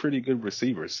pretty good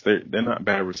receivers. They're not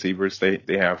bad receivers. They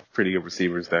have pretty good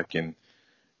receivers that can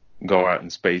go out in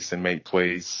space and make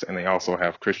plays, and they also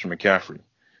have Christian McCaffrey.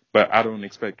 But I don't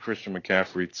expect Christian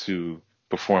McCaffrey to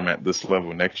perform at this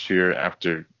level next year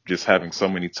after just having so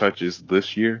many touches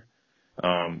this year.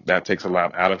 That takes a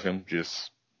lot out of him,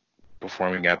 just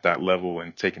performing at that level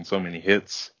and taking so many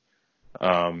hits.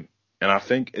 Um, and I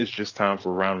think it's just time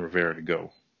for Ron Rivera to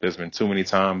go. There's been too many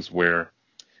times where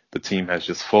the team has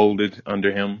just folded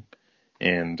under him,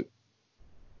 and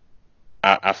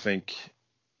I think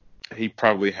he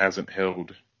probably hasn't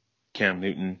held Cam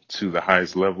Newton to the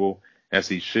highest level as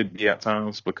he should be at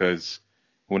times because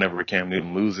whenever Cam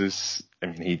Newton loses, I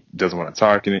mean, he doesn't want to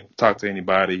talk to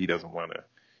anybody. He doesn't want to,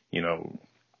 you know,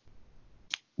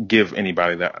 give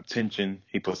anybody that attention.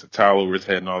 He puts a towel over his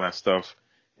head and all that stuff.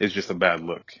 It's just a bad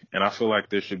look. And I feel like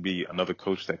there should be another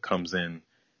coach that comes in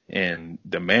and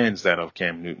demands that of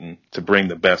Cam Newton to bring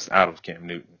the best out of Cam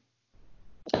Newton.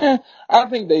 I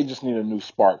think they just need a new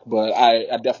spark, but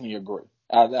I definitely agree.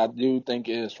 I do think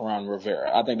it's Ron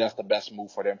Rivera. I think that's the best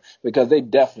move for them because they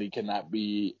definitely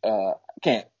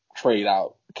can't trade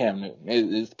out Cam Newton.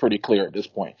 It's pretty clear at this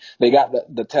point. They got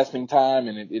the testing time,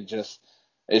 and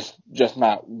it's just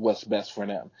not what's best for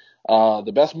them.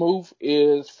 The best move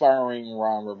is firing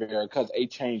Ron Rivera because a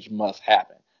change must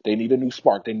happen. They need a new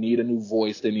spark. They need a new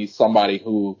voice. They need somebody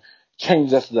who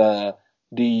changes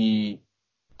the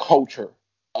culture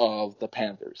of the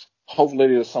Panthers. Hopefully,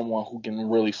 there's someone who can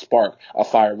really spark a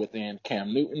fire within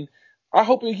Cam Newton. I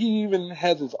hope he even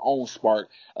has his own spark,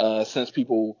 since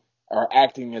people are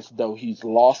acting as though he's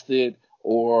lost it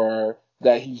or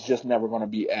that he's just never going to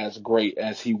be as great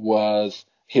as he was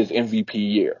his MVP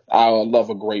year. I love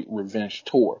a great revenge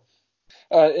tour.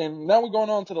 And now we're going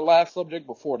on to the last subject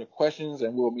before the questions,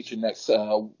 and we'll meet you next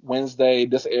Wednesday.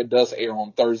 This does air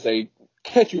on Thursday.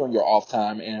 Catch you on your off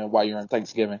time, and while you're on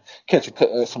Thanksgiving, catch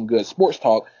some good sports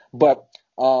talk. But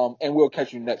and we'll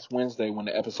catch you next Wednesday when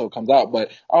the episode comes out.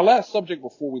 But our last subject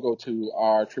before we go to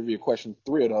our trivia questions,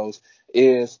 three of those,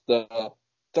 is the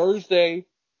Thursday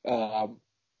uh,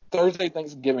 Thursday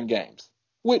Thanksgiving games,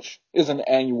 which is an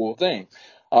annual thing.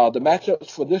 The matchups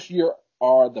for this year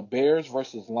are the Bears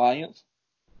versus Lions,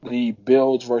 the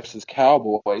Bills versus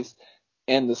Cowboys,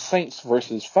 and the Saints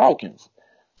versus Falcons.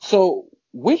 So,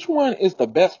 which one is the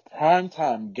best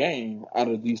primetime game out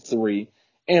of these three,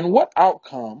 and what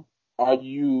outcome are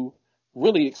you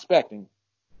really expecting?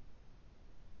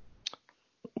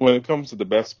 When it comes to the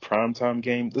best primetime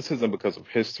game, this isn't because of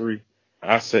history.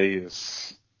 I say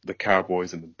it's the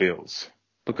Cowboys and the Bills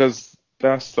because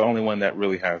that's the only one that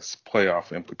really has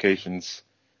playoff implications.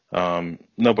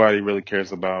 Nobody really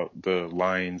cares about the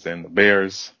Lions and the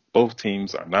Bears. Both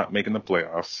teams are not making the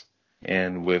playoffs.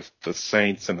 And with the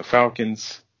Saints and the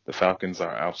Falcons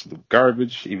are absolute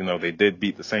garbage, even though they did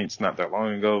beat the Saints not that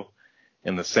long ago.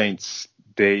 And the Saints,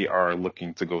 they are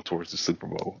looking to go towards the Super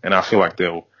Bowl. And I feel like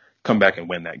they'll come back and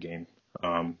win that game.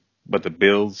 But the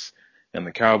Bills and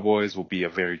the Cowboys will be a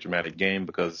very dramatic game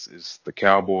because it's the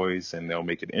Cowboys and they'll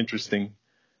make it interesting.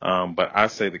 But I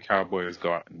say the Cowboys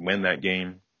go out and win that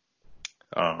game.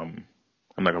 I'm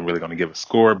not really going to give a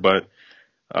score, but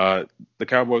the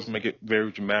Cowboys make it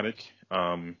very dramatic,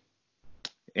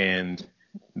 and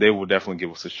they will definitely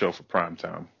give us a show for prime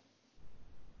time.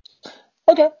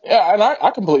 Okay, yeah, and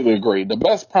I completely agree. The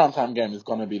best primetime game is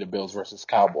going to be the Bills versus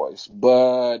Cowboys.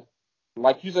 But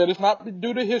like you said, it's not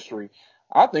due to history.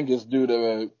 I think it's due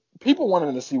to people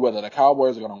wanting to see whether the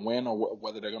Cowboys are going to win or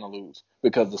whether they're going to lose.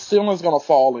 Because the ceiling is going to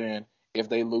fall in if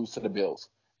they lose to the Bills.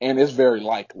 And it's very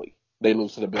likely they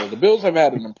lose to the Bills. The Bills have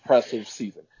had an impressive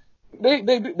season.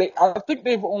 I think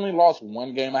they've only lost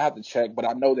one game. I have to check, but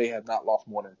I know they have not lost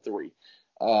more than 3.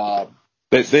 Uh,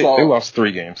 They so lost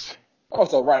 3 games. Oh,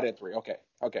 so right at 3. Okay,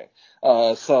 okay.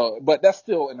 But that's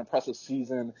still an impressive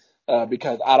season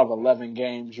because out of 11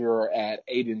 games, you're at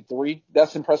 8-3.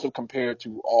 That's impressive compared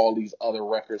to all these other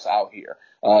records out here.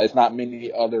 It's not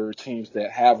many other teams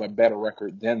that have a better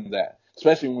record than that,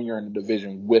 especially when you're in the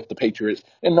division with the Patriots.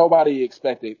 And nobody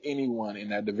expected anyone in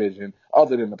that division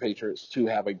other than the Patriots to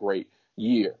have a great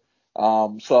year.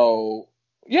 So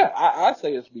yeah, I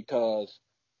say it's because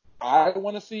I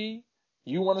want to see,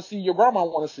 you want to see, your grandma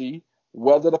want to see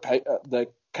whether the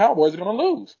Cowboys are going to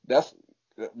lose. That's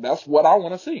what I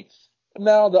want to see.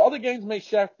 Now the other games may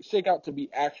shake out to be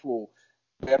actual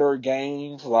better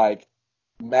games, like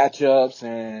matchups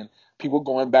and people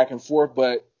going back and forth.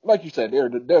 But like you said,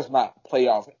 there's not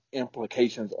playoff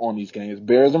implications on these games.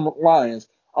 Bears and Lions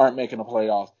aren't making the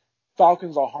playoffs.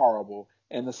 Falcons are horrible,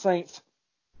 and the Saints,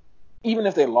 even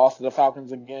if they lost to the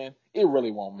Falcons again, it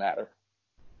really won't matter.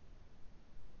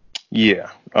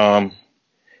 Yeah.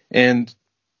 And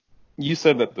you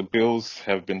said that the Bills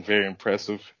have been very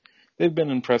impressive. They've been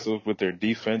impressive with their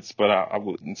defense, but I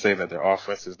wouldn't say that their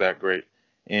offense is that great.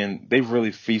 And they've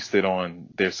really feasted on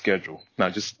their schedule.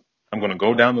 Now, I'm going to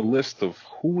go down the list of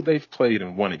who they've played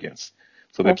and won against.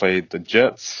 So they played the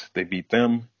Jets, they beat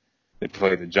them. They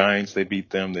played the Giants, they beat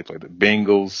them. They played the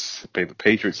Bengals, they played the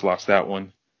Patriots, lost that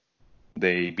one.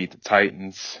 They beat the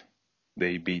Titans,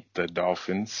 they beat the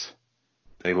Dolphins.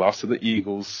 They lost to the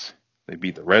Eagles. They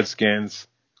beat the Redskins,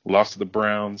 lost to the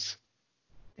Browns,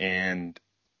 and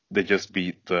they just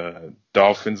beat the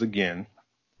Dolphins again.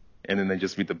 And then they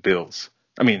just beat the Bills.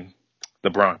 I mean,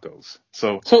 the Broncos.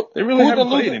 So So they really who are the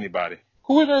haven't played losing? anybody.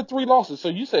 Who are their 3 losses? So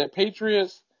you said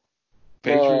Patriots,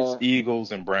 Patriots, the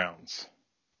Eagles, and Browns.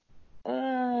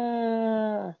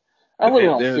 I really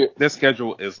don't Their feel. their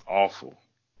schedule is awful.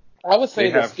 I would They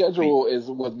say the have beat. schedule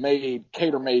was made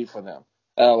cater made for them.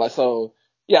 So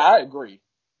yeah, I agree.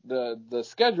 The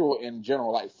schedule in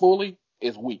general, like fully,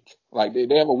 is weak. Like they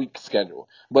have a weak schedule,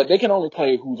 but they can only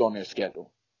play who's on their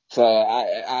schedule. So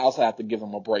I also have to give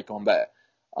them a break on that.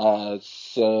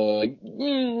 So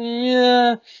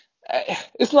yeah,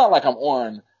 it's not like I'm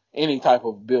on any type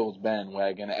of Bills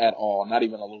bandwagon at all, not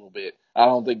even a little bit. I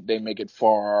don't think they make it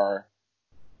far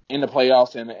in the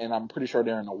playoffs, and I'm pretty sure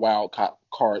they're in a wild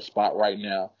card spot right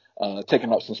now,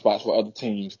 taking up some spots for other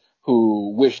teams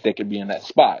who wish they could be in that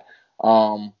spot.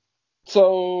 Um,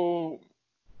 so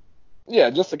yeah,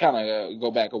 just to kind of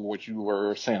go back over what you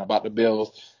were saying about the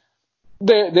Bills,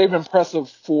 they've impressive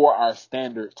for our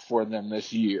standards for them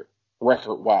this year,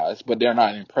 record wise, but they're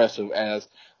not impressive as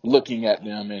looking at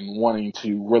them and wanting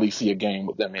to really see a game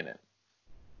with them in it.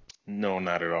 No,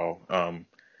 not at all.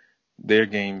 Their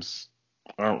games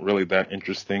aren't really that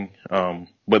interesting.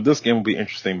 But this game will be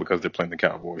interesting because they're playing the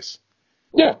Cowboys.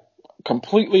 Yeah,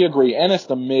 completely agree. And it's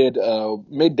the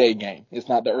midday game. It's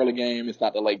not the early game. It's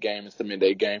not the late game. It's the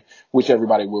midday game, which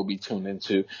everybody will be tuned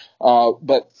into.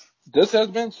 But this has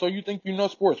been So You Think You Know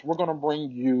Sports. We're going to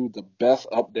bring you the best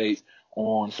updates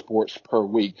on sports per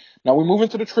week. Now we move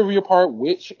into the trivia part,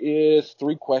 which is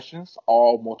 3 questions,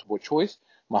 all multiple choice.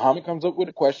 Muhammad comes up with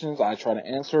the questions. I try to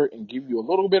answer and give you a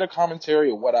little bit of commentary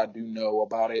of what I do know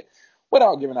about it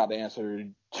without giving out the answer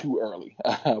too early.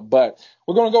 But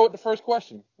we're going to go with the first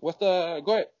question. Go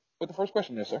ahead with the first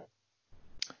question there, sir.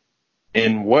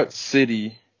 In what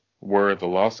city were the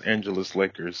Los Angeles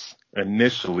Lakers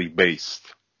initially based?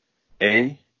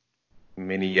 A.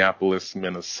 Minneapolis,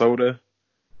 Minnesota.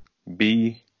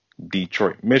 B.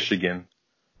 Detroit, Michigan.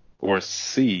 Or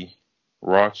C.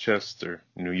 Rochester,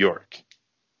 New York.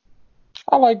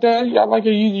 I like that. Yeah, I like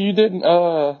it. You did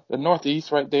the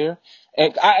Northeast right there.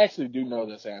 And I actually do know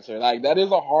this answer. Like that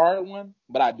is a hard one,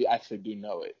 but actually do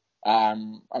know it.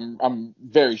 I'm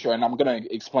very sure, and I'm gonna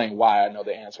explain why I know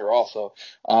the answer also.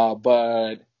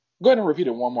 But go ahead and repeat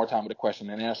it one more time with the question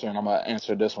and answer, and I'm gonna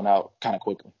answer this one out kind of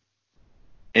quickly.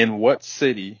 In what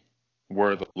city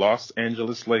were the Los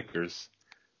Angeles Lakers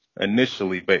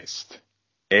initially based?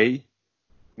 A.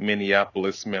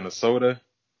 Minneapolis, Minnesota.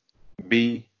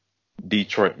 B.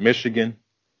 Detroit, Michigan.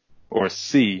 Or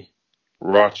C.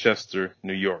 Rochester,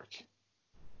 New York.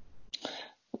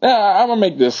 I'm gonna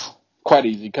make this quite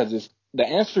easy because the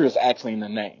answer is actually in the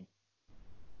name.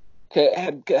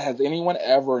 Has anyone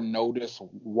ever noticed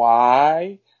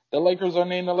why the Lakers are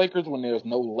named the Lakers when there's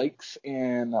no lakes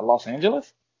in Los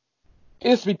Angeles?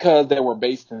 It's because they were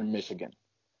based in Michigan,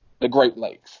 the Great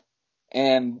Lakes.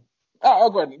 And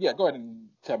I'll go ahead. Go ahead and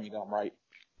tell me that I'm right.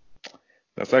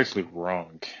 That's actually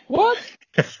wrong. What?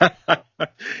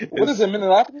 What is it,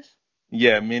 Minneapolis?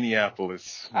 Yeah,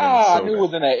 Minneapolis, I knew it Minnesota.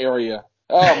 was in that area.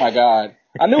 Oh my God.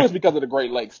 I knew it was because of the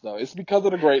Great Lakes, though. It's because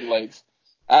of the Great Lakes.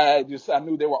 I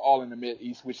knew they were all in the Mid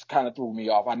East, which kind of threw me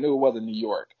off. I knew it wasn't New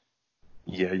York.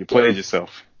 Yeah, you played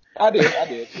yourself. I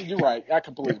did. You're right. I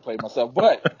completely played myself,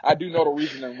 but I do know the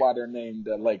reason and why they're named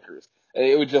the Lakers.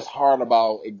 It was just hard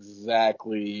about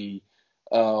exactly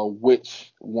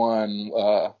which one,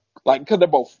 because they're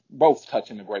both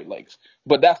touching the Great Lakes.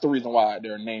 But that's the reason why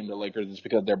they're named the Lakers is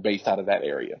because they're based out of that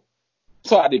area.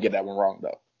 So I did get that one wrong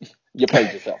though. You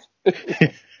played yourself.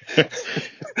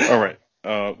 All right.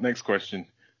 Next question.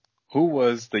 Who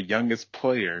was the youngest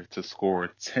player to score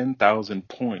 10,000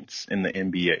 points in the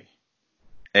NBA?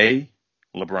 A.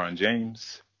 LeBron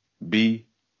James. B.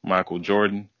 Michael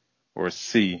Jordan. Or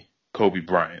C. Kobe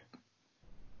Bryant.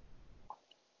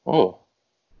 Oh,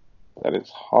 that is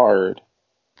hard.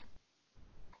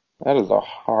 That is a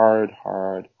hard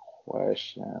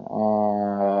question.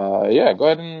 Yeah, go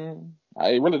ahead and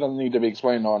I really doesn't need to be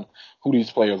explained on who these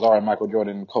players are, Michael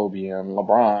Jordan, Kobe, and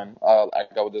LeBron.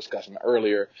 Like I was discussing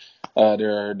earlier,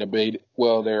 they're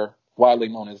widely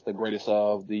known as the greatest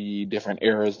of the different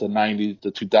eras, the 90s,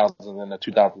 the 2000s, and the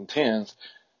 2010s.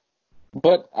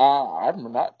 But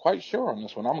I'm not quite sure on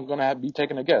this one. I'm going to be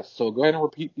taking a guess. So go ahead and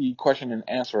repeat the question and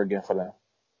answer again for them.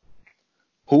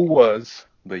 Who was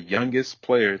the youngest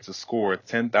player to score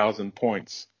 10,000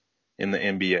 points in the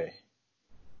NBA?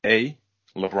 A.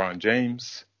 LeBron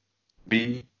James.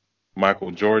 B.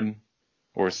 Michael Jordan.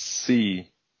 Or C.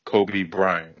 Kobe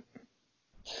Bryant.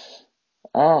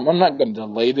 I'm not going to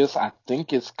delay this. I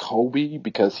think it's Kobe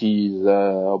because he's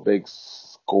a big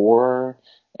scorer,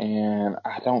 and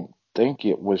I don't think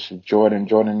it was Jordan.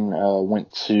 Jordan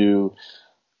went to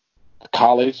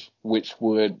college, which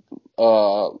would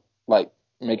like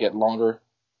make it longer.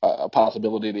 A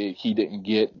possibility that he didn't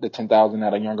get the 10,000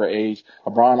 at a younger age.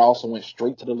 LeBron also went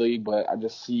straight to the league, but I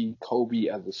just see Kobe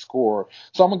as a scorer.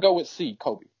 So I'm going to go with C,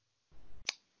 Kobe.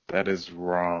 That is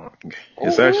wrong.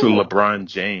 It's actually Oh, LeBron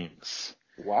James.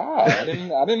 wow. I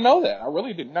didn't know that. I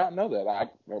really did not know that.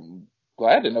 I'm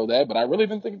glad to know that, but I really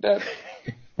didn't think that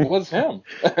was him.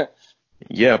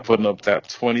 Yeah, putting up that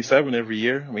 27 every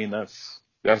year. I mean, that's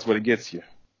what it gets you.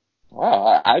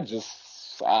 Wow. I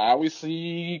always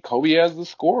see Kobe as the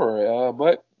scorer.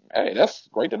 But hey, that's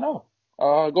great to know.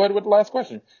 Go ahead with the last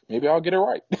question. Maybe I'll get it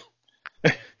right.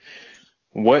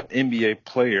 What NBA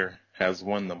player has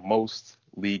won the most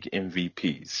league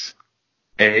MVPs?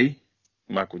 A.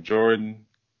 Michael Jordan.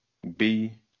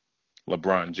 B.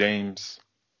 LeBron James.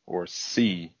 Or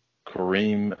C.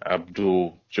 Kareem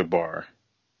Abdul-Jabbar.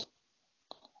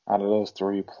 Out of those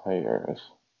three players.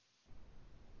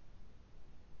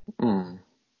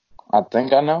 I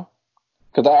think I know.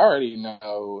 Because I already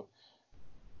know.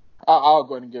 I'll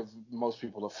go ahead and give most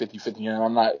people a 50-50, and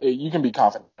I'm not. You can be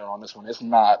confident on this one. It's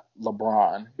not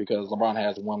LeBron because LeBron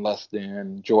has one less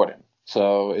than Jordan,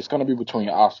 so it's going to be between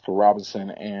Oscar Robinson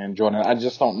and Jordan. I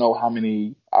just don't know how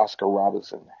many Oscar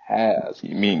Robinson has.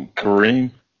 You mean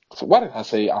Kareem? So why did I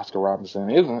say Oscar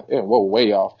Robinson? Isn't it? Whoa,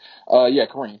 way off. Yeah,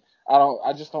 Kareem.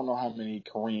 I just don't know how many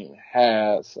Kareem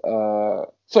has.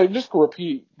 So just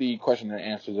repeat the question and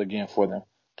answers again for them,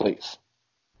 please.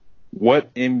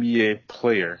 What NBA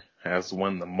player has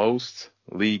won the most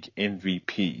league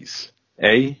MVPs?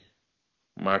 A.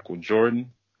 Michael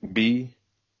Jordan. B.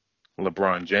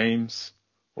 LeBron James.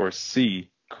 Or C.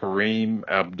 Kareem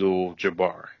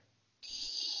Abdul-Jabbar.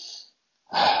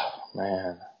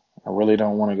 Man, I really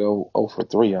don't want to go 0 for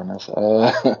 3 on this.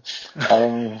 I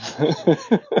don't.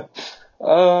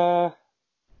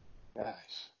 Gosh,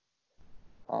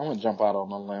 I'm gonna jump out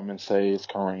on a limb and say it's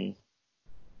Kareem.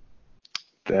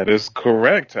 That is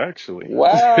correct, actually.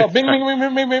 Wow! Bing, bing, bing,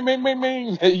 bing, bing, bing, bing, bing,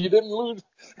 bing. You didn't lose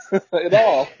at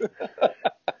all.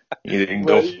 You didn't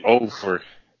go But 0 for.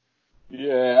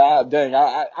 Yeah, dang,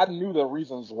 I knew the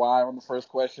reasons why on the first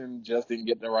question, just didn't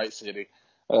get the right city.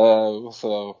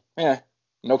 So, yeah,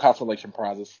 no consolation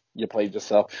prizes. You played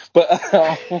yourself. But,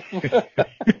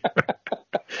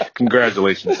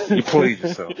 Congratulations, you played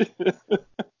yourself.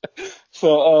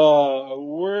 so,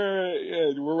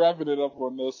 we're wrapping it up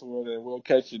on this one, and we'll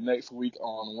catch you next week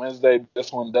on Wednesday.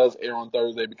 This one does air on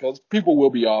Thursday because people will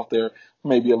be off there,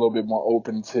 maybe a little bit more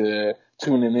open to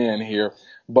tuning in here.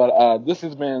 But, this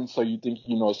has been So You Think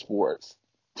You Know Sports.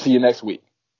 See you next week.